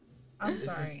then. I'm It's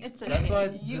just- sorry. It's That's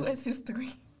why. U.S. history.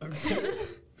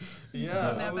 Yeah,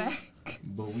 Run I that was- back.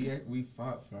 But we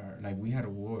fought for her. Like, we had a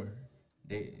war.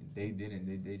 They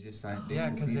didn't. They just signed. Yeah,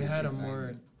 because they seceded, had a just signed more.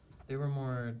 it. They were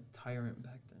more tyrant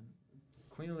back then.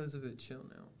 Queen Elizabeth, chill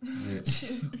now. Yeah.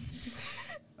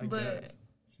 I But- guess.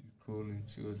 She's cool, and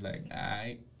she was like,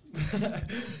 "Alright,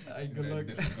 Good luck.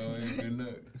 Good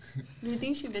luck." Do you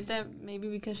think she did that maybe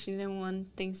because she didn't want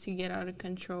things to get out of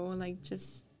control, like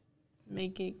just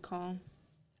make it calm?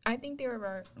 I think they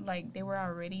were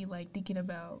already like thinking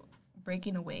about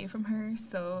breaking away from her.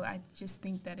 So I just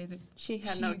think that She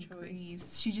had she no agrees.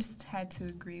 choice. She just had to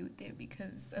agree with it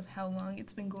because of how long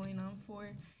it's been going on for.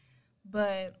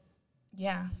 But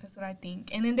yeah, that's what I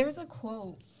think. And then there was a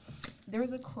quote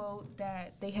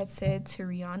that they had said to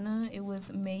Rihanna. It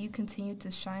was, "May you continue to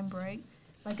shine bright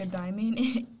like a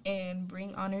diamond and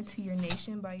bring honor to your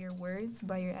nation by your words,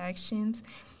 by your actions,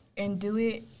 and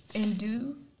to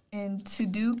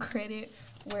do credit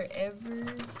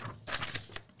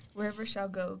wherever shall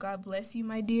go. God bless you,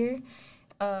 my dear."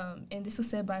 And this was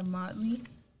said by Motley.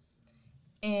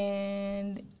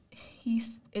 And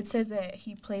it says that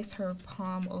he placed her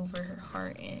palm over her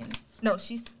heart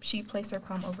she placed her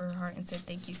palm over her heart and said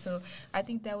thank you. So I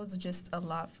think that was just a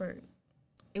lot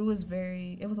it was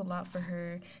a lot for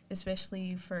her,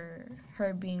 especially for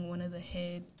her being one of the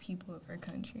head people of her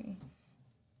country.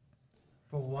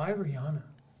 But why Rihanna?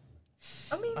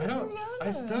 I mean, I it's don't. Rihanna.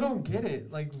 I still don't get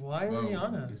it. Like, why I mean, I it's don't. Rihanna. I still don't get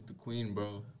it. Like, why Bro, Rihanna? it's the queen,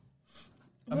 bro.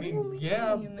 I What do mean, you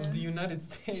yeah, mean? of the United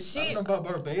States. I She- don't know about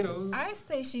Barbados. I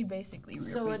say she basically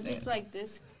represents. So what does like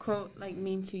this quote like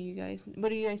mean to you guys? What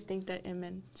do you guys think that it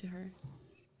meant to her?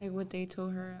 Like what they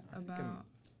told her about?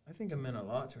 I think it meant a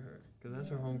lot to her because that's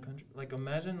her home country. Like,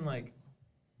 imagine like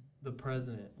the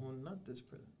president. Well, not this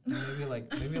president.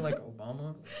 Maybe like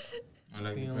Obama. I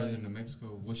like the Being president like- of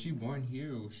Mexico. Was she born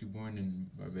here or was she born in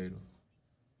Barbados?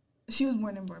 She was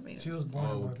born in Barbados. She was born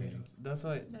in Oh, okay. Barbados. That's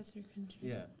why. That's her country.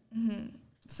 Yeah. hmm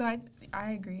So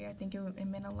I agree. I think it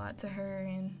meant a lot to her,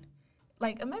 and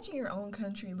like imagine your own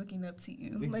country looking up to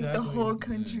you, like the Exactly. whole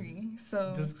country.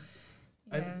 So Just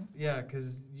yeah,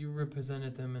 because you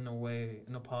represented them in a way,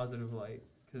 in a positive light.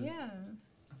 'Cause yeah.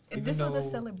 even This was a though-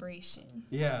 celebration.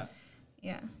 Yeah.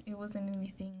 Yeah, it wasn't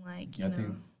anything like Yeah, I know.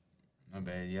 think. My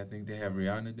bad. Yeah, I think they have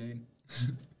Rihanna Day.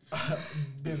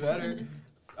 They better.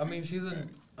 I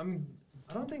mean,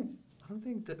 I don't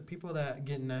think that people that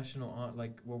get national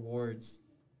rewards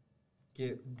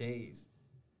get days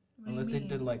What do you unless they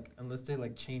mean?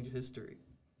 did change history.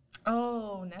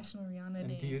 Oh, National Rihanna And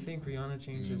Day. do you think Rihanna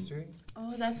changed history?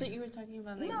 Oh, that's what you were talking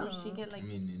about. Like, will she No. get like? I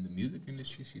mean, in the music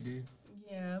industry, she did.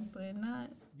 Yeah, but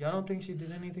not. Y'all don't think she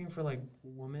did anything for like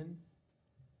women?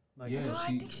 Like, Yeah, Oh,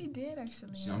 I she- think she did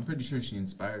actually. I'm pretty sure she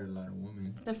inspired a lot of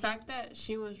women. The fact that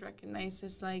she was recognized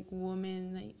as like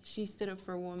woman, like she stood up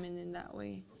for women in that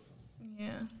way.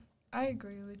 Yeah, I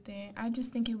agree with that. I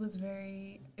just think it was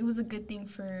a good thing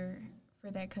for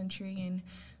that country and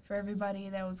for everybody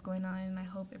that was going on, and I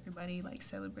hope everybody like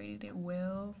celebrated it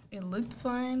well. It looked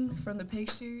fun from the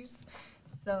pictures,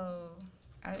 so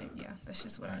that's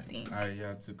just what I think. All right,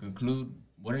 yeah. To conclude,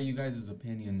 what are you guys'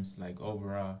 opinions like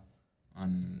overall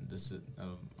on this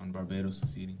on Barbados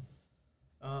seceding?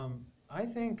 I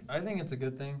think it's a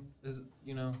good thing. Is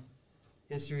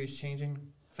history is changing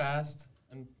fast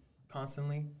and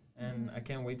constantly, and I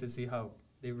can't wait to see how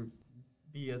they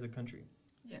be as a country.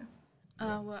 Yeah.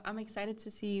 Well, I'm excited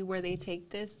to see where they take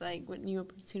this, like with new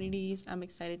opportunities. I'm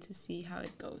excited to see how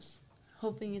it goes.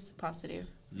 Hoping it's positive.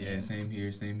 Yeah, same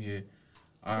here, same here.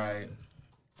 All right.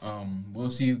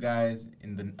 We'll see you guys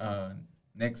in the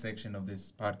next section of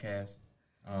this podcast.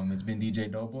 It's been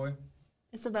DJ Doughboy.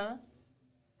 Isabella?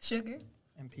 Sugar?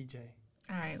 And PJ.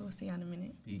 All right, we'll see you in a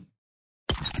minute. Peace.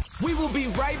 We will be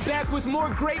right back with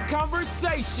more great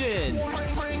conversation.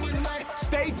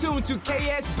 Stay tuned to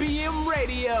KSBM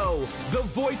Radio, the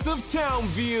voice of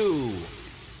Townview.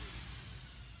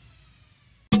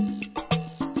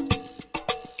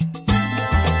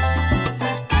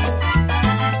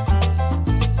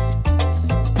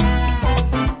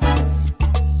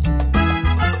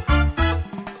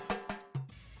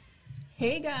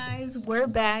 Hey guys, we're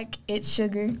back. It's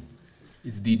Sugar.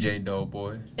 It's DJ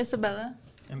Doughboy. Isabella?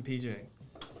 And PJ.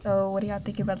 So, what do y'all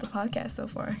think about the podcast so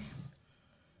far?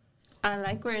 I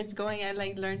like where it's going. I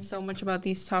learned so much about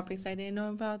these topics I didn't know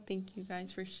about. Thank you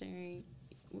guys for sharing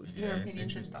your Yeah, it's opinions and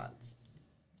interesting. thoughts.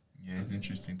 Yeah, it's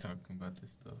interesting talking about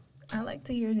this stuff. I like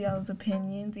to hear y'all's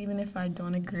opinions, even if I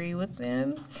don't agree with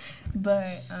them.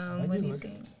 But what do you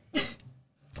think?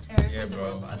 Eric Yeah, with the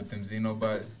bro, robots. with them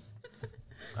Xenobots.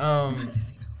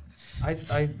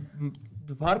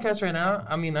 The podcast right now.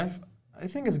 I mean, I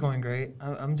think it's going great.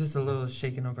 I'm just a little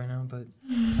shaken up right now, but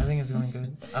I think it's going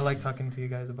good. I like talking to you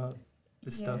guys about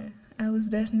this stuff. I was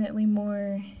definitely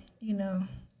more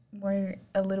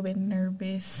a little bit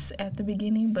nervous at the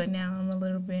beginning, but now I'm a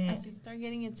little bit. As we start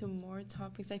getting into more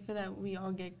topics, I feel that we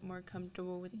all get more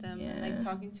comfortable with them, and, Yeah.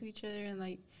 talking to each other,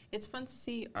 and it's fun to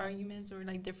see arguments or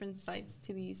different sides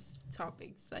to these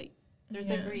topics. There's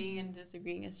Yeah. agreeing and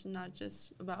disagreeing. It's not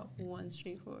just about one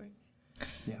straightforward.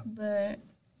 But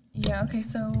yeah, okay.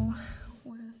 So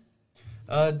what else?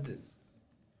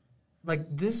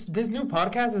 This new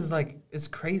podcast is it's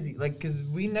crazy. Cause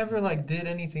we never did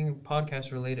anything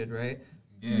podcast related, right?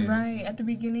 Yeah. Right at the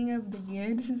beginning of the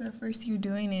year, this is our first year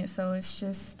doing it, so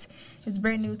it's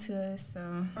brand new to us.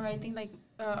 So Or I think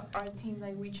our team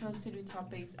we chose to do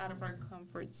topics out of our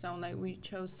comfort zone. We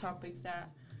chose topics that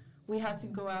we had to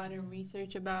go out and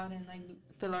research about and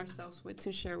fill ourselves with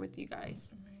to share with you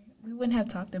guys. we wouldn't have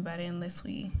talked about it unless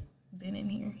we been in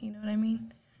here. You know what I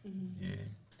mean? Yeah.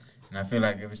 And I feel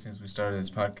like ever since we started this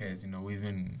podcast, we've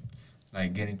been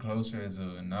getting closer as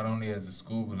not only as a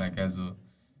school, but as a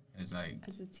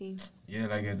team. Yeah,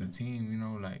 as a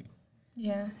team,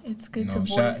 Yeah, it's good to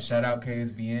voice. shout out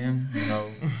KSBM,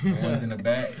 the ones in the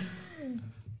back.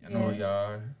 I know who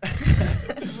y'all are.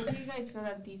 What do you guys feel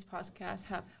that these podcasts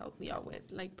have helped y'all with,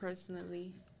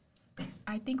 personally?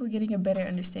 I think we're getting a better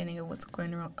understanding of what's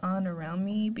going on around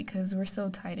me because we're so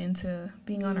tied into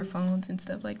being on our phones and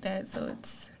stuff like that. So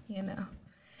it's,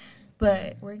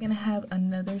 But we're going to have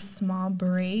another small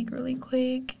break really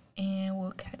quick, and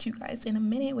we'll catch you guys in a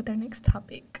minute with our next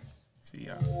topic. See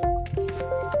ya.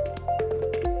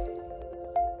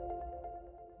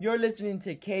 You're listening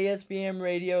to KSBM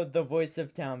Radio, the voice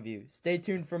of Townview. Stay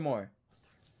tuned for more.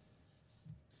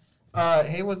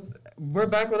 Hey, we're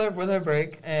back with our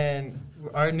break and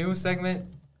our new segment,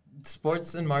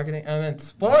 sports and marketing. I meant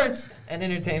sports and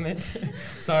entertainment.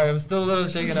 Sorry, I'm still a little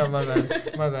shaken up. My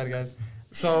bad, guys.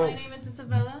 So my name is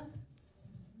Isabella.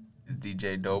 It's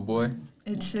DJ Doughboy.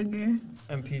 It's Sugar.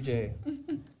 And PJ.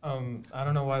 I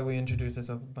don't know why we introduced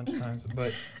ourselves a bunch of times,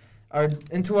 but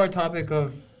into our topic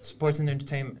of sports and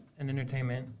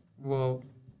entertainment, we'll.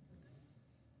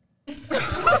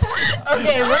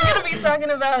 Okay, we're going to be talking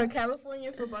about a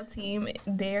California football team.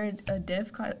 They're a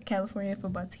deaf California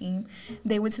football team.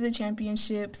 They went to the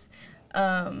championships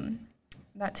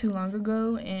not too long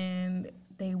ago, and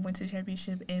they went to the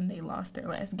championship, and they lost their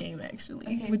last game, actually.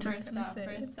 Okay, which first is kind of off,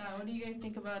 sad. what do you guys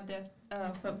think about deaf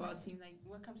football team? Like,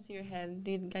 what comes to your head?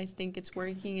 Do you guys think it's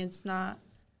working? It's not?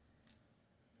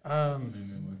 Like,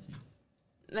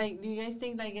 do you guys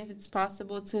think, like, if it's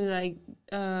possible to, like,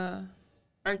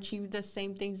 achieve the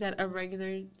same things that a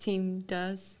regular team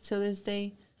does to this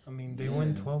day? I mean, they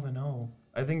win 12-0.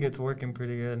 I think it's working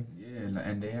pretty good. Yeah,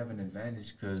 and they have an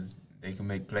advantage because they can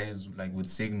make plays like with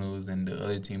signals, and the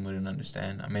other team wouldn't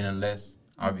understand. I mean, unless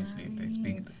obviously if they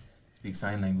speak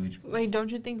sign language. Wait,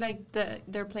 don't you think like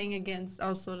they're playing against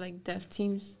also like deaf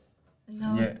teams?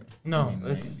 No. Yeah. No, I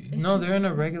mean, they're in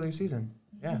a regular season.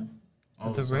 Yeah. Oh,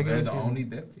 it's a so regular they're the season. only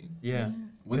deaf team? Yeah.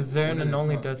 Because they're in an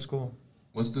only deaf school.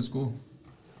 What's the school?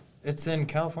 It's in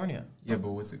California. Yeah,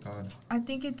 but what's it called? I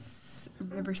think it's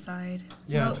Riverside.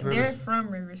 Yeah, well, it's they're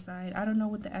from Riverside. I don't know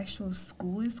what the actual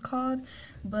school is called,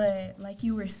 but like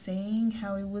you were saying,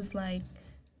 how it was like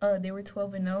they were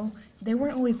 12-0. They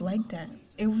weren't always like that.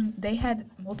 They had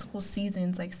multiple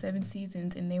seasons, like 7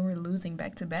 seasons, and they were losing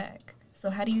back to back.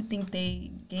 So how do you think they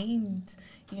gained,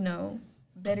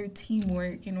 better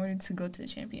teamwork in order to go to the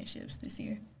championships this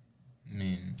year?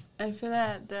 I feel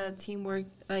that the teamwork,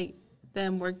 like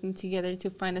them working together to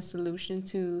find a solution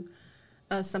to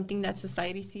something that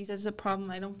society sees as a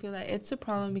problem. I don't feel that it's a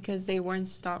problem because they weren't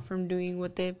stopped from doing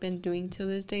what they've been doing till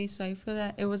this day. So I feel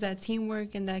that it was that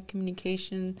teamwork and that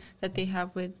communication that they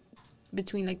have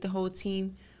between like the whole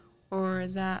team, or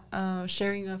that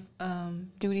sharing of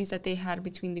duties that they had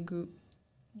between the group.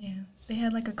 Yeah, they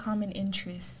had like a common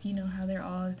interest. How they're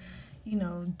all,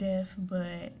 deaf,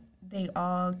 but they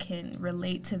all can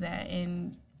relate to that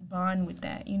and bond with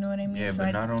that. You know what I mean? Yeah, so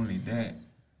but not only that,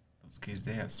 those kids,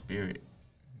 they have spirit.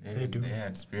 They do. They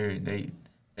had spirit. They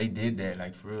did that,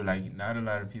 like, for real. Like, not a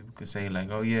lot of people could say, like,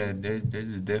 oh, yeah, there's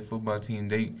this deaf football team.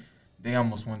 They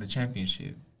almost won the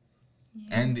championship. Yeah.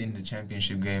 And in the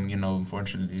championship game,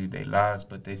 unfortunately, they lost.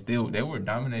 But they were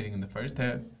dominating in the first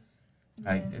half.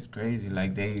 Like, it's crazy.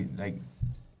 Like, they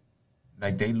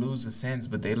lose a sense,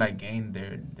 but they, like, gain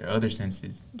their other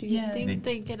senses. Do you think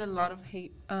they get a lot of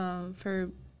hate for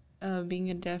being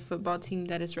a deaf football team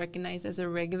that is recognized as a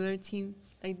regular team?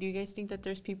 Like, do you guys think that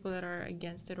there's people that are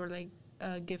against it or, like,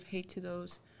 give hate to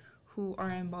those who are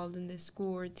involved in this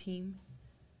school or team?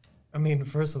 I mean,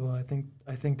 first of all, I think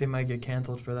they might get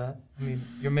canceled for that. I mean,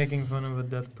 you're making fun of a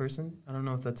deaf person. I don't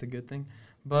know if that's a good thing.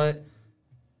 But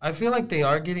I feel like they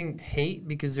are getting hate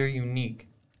because they're unique.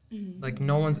 Mm-hmm. Like,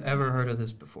 no one's ever heard of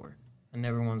this before. And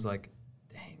everyone's like,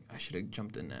 dang, I should have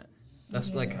jumped in that.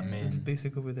 That's it's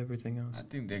basically with everything else. I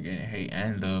think they're getting hate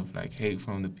and love, like hate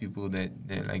from the people that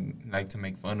like to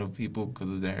make fun of people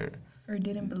because of their or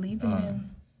didn't believe in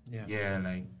them. Yeah. Yeah,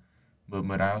 like,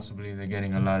 but I also believe they're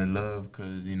getting a lot of love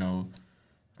because they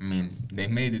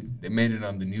made it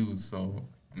on the news, so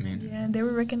yeah, they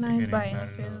were recognized by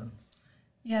NFL.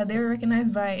 Yeah, they were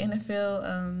recognized by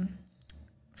NFL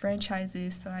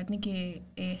franchises, so I think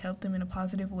it helped them in a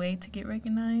positive way to get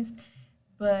recognized.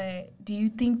 But do you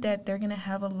think that they're going to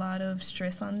have a lot of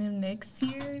stress on them next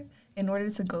year in order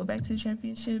to go back to the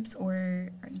championships? Or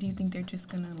do you think they're just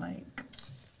going to, like...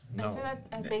 No. I feel that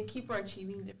as they keep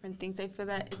achieving different things, I feel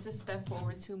that it's a step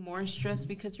forward to more stress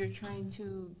because you're trying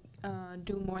to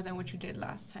do more than what you did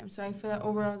last time. So I feel that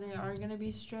overall they are going to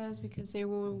be stressed because they're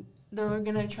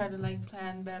going to try to, like,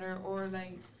 plan better or,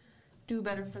 like, do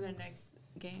better for their next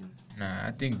game. Nah,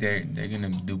 I think they're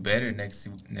going to do better next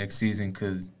season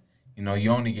because...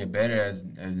 you only get better as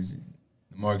the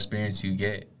more experience you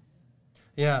get.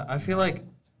 Yeah, I feel like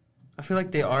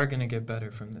they are gonna get better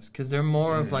from this because they're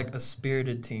more of like a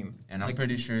spirited team. And I'm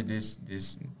pretty sure this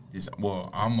this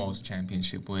almost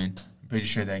championship win. I'm pretty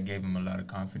sure that gave him a lot of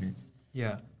confidence.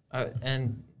 Yeah,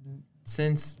 and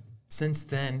since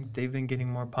then they've been getting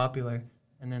more popular,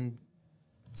 and then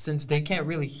since they can't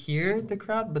really hear the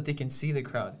crowd, but they can see the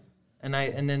crowd, and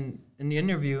then in the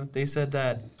interview they said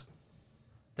that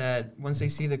once they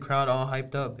see the crowd all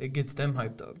hyped up, it gets them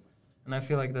hyped up, and I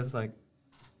feel like that's like,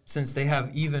 since they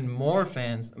have even more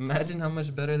fans, imagine how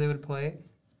much better they would play.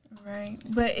 Right,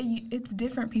 but it's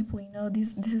different people, you know.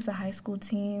 This is a high school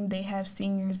team. They have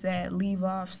seniors that leave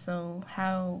off, so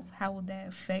how would that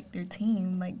affect their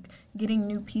team? Like getting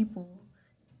new people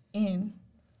in.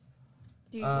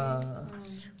 Well,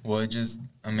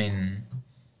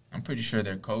 I'm pretty sure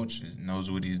their coach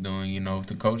knows what he's doing. You know, if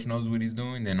the coach knows what he's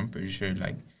doing, then I'm pretty sure,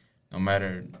 like, no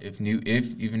matter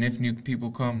even if new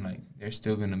people come, like, they're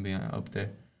still gonna be up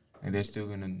there, like, they're still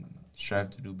gonna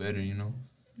strive to do better. You know.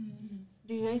 Mm-hmm.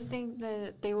 Do you guys think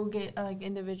that they will get like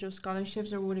individual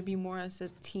scholarships, or would it be more as a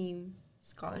team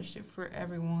scholarship for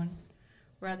everyone,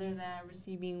 rather than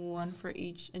receiving one for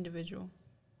each individual?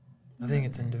 I think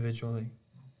it's individually.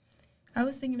 I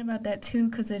was thinking about that too,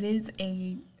 because it's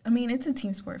a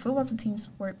team sport. Football's a team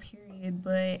sport, period.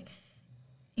 But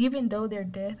even though they're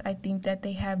deaf, I think that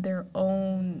they have their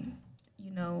own,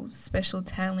 you know, special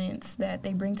talents that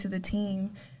they bring to the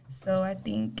team. So I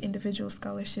think individual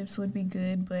scholarships would be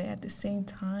good, but at the same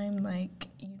time, like,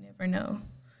 you never know.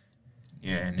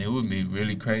 Yeah, and it would be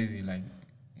really crazy. Like,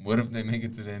 what if they make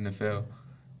it to the NFL?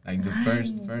 Like, the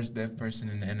first deaf person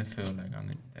in the NFL, like,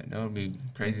 that would be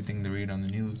a crazy thing to read on the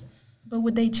news. But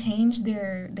would they change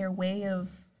their way of,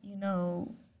 you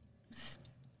know,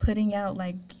 putting out,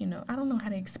 like, you know, I don't know how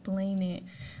to explain it.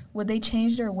 Would they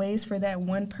change their ways for that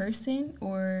one person?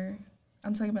 Or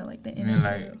I'm talking about, like, the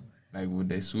NFL. Like, would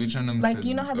they switch on them? Like,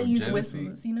 you know how they use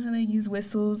whistles? You know how they use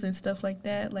whistles and stuff like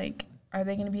that? Like, are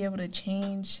they going to be able to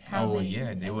change how they... Oh,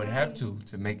 yeah, they would have to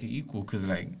make it equal, because,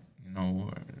 like, you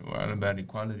know, we're all about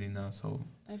equality now, so...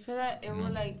 I feel that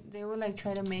they will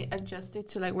try to adjust it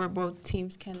to, like, where both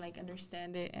teams can, like,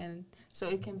 understand it, and so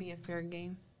it can be a fair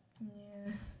game.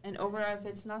 Yeah. And overall, if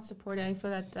it's not supported, I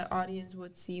feel that the audience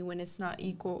would see when it's not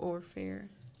equal or fair.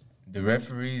 The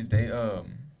referees,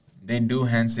 they do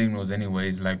hand signals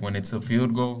anyways. Like, when it's a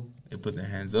field goal, they put their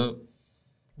hands up.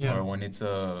 Yeah. Or when it's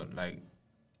a, like,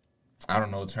 I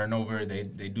don't know, turnover, they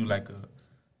do like a...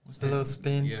 What's the little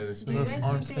spin? Yeah, the spin. Do you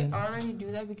guys think they already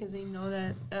do that because they know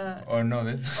that... or no,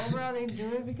 overall, they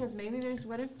do it because maybe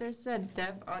what if there's a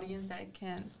deaf audience that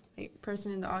can't, like,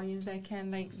 person in the audience that can,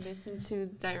 like, listen to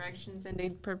directions, and they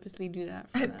purposely do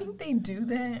that for them? think they do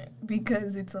that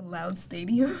because it's a loud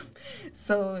stadium.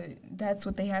 So that's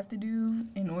what they have to do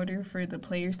in order for the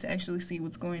players to actually see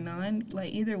what's going on.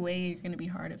 Like, either way, you're going to be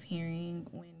hard of hearing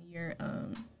when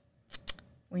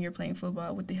you're playing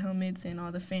football with the helmets and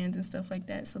all the fans and stuff like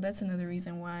that. So that's another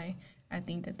reason why I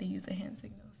think that they use the hand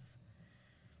signals.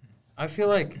 I feel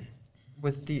like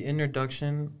with the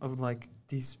introduction of, like,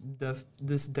 this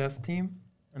deaf team,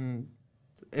 and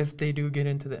if they do get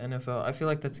into the NFL, I feel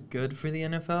like that's good for the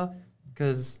NFL,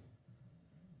 because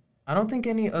I don't think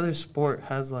any other sport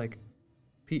has, like,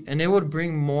 and it would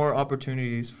bring more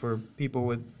opportunities for people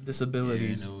with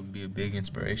disabilities. Yeah, and it would be a big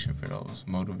inspiration for those,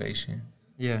 motivation.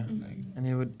 Yeah,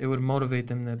 and it would motivate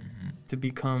them to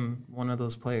become one of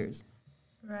those players.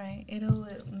 Right. It'll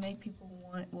make people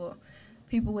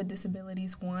people with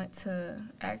disabilities want to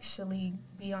actually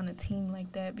be on a team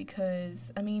like that, because,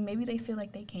 I mean, maybe they feel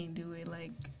like they can't do it.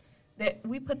 Like, that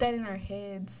we put that in our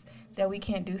heads that we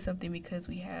can't do something because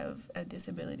we have a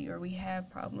disability or we have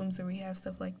problems or we have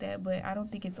stuff like that. But I don't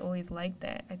think it's always like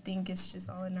that. I think it's just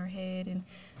all in our head, and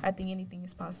I think anything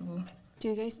is possible. Do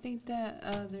you guys think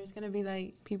that there's going to be,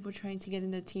 like, people trying to get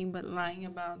in the team but lying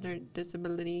about their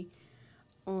disability,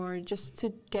 or just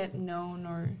to get known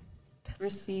or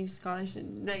receive scholarship?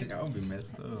 Like, that would be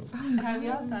messed up. Have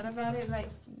y'all thought about it? Like,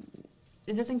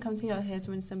 it doesn't come to your heads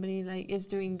when somebody, like, is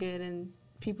doing good and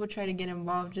people try to get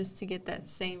involved just to get that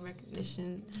same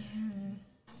recognition. Yeah.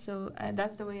 So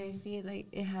that's the way I see it. Like,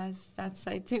 it has that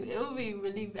side too. It will be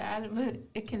really bad, but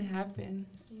it can happen.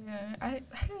 Yeah, I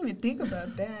didn't even think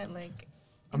about that. Like,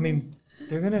 I mean,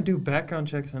 they're gonna do background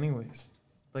checks anyways.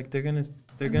 Like, they're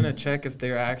gonna check if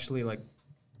they're actually, like,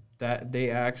 that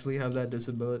they actually have that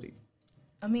disability.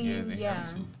 I mean,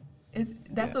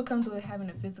 that's what comes with having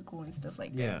a physical and stuff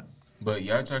like that. Yeah. But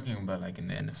y'all talking about, like, in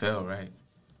the NFL, right?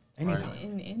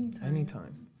 Anytime.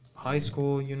 Anytime. High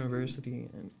school, university,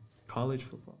 and college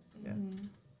football. Yeah. Mm-hmm.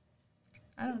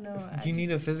 I don't know. You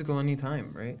need a physical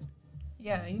anytime, right?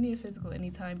 Yeah, you need a physical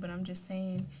anytime, but I'm just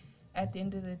saying, at the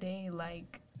end of the day,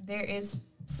 like, there is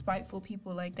spiteful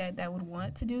people like that would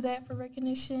want to do that for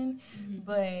recognition,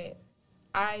 but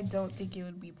I don't think it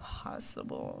would be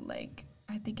possible. Like,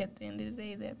 I think at the end of the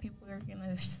day that people are going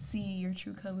to see your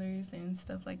true colors and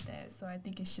stuff like that. So I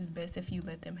think it's just best if you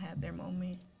let them have their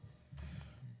moment.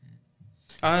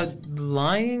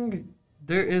 Lying,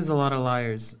 there is a lot of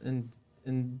liars in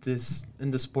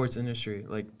the sports industry.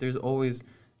 Like, there's always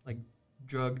like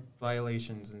drug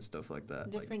violations and stuff like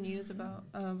that. Different news about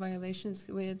violations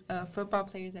with football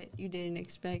players that you didn't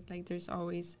expect. Like, there's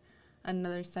always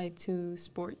another side to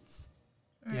sports.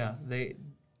 Yeah,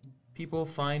 people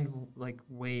find like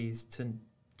ways to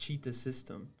cheat the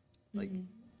system. Like,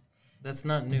 that's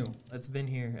not new. That's been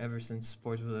here ever since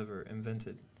sports was ever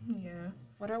invented. Yeah.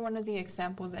 What are one of the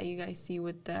examples that you guys see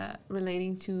with that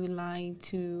relating to lying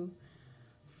to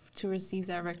receive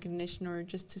that recognition or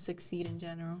just to succeed in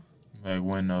general? Like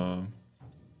when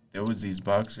there was these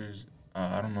boxers,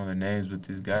 I don't know their names, but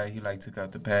this guy, he like took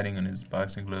out the padding on his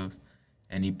boxing gloves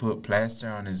and he put plaster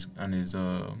on his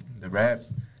the wraps,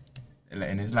 and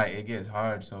it's like it gets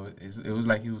hard, so it was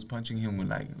like he was punching him with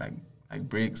like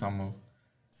bricks almost.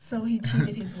 So he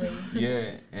cheated his way.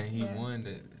 Yeah, and he won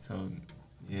that. So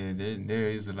yeah, there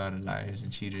is a lot of liars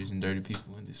and cheaters and dirty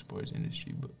people in the sports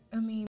industry, but I mean,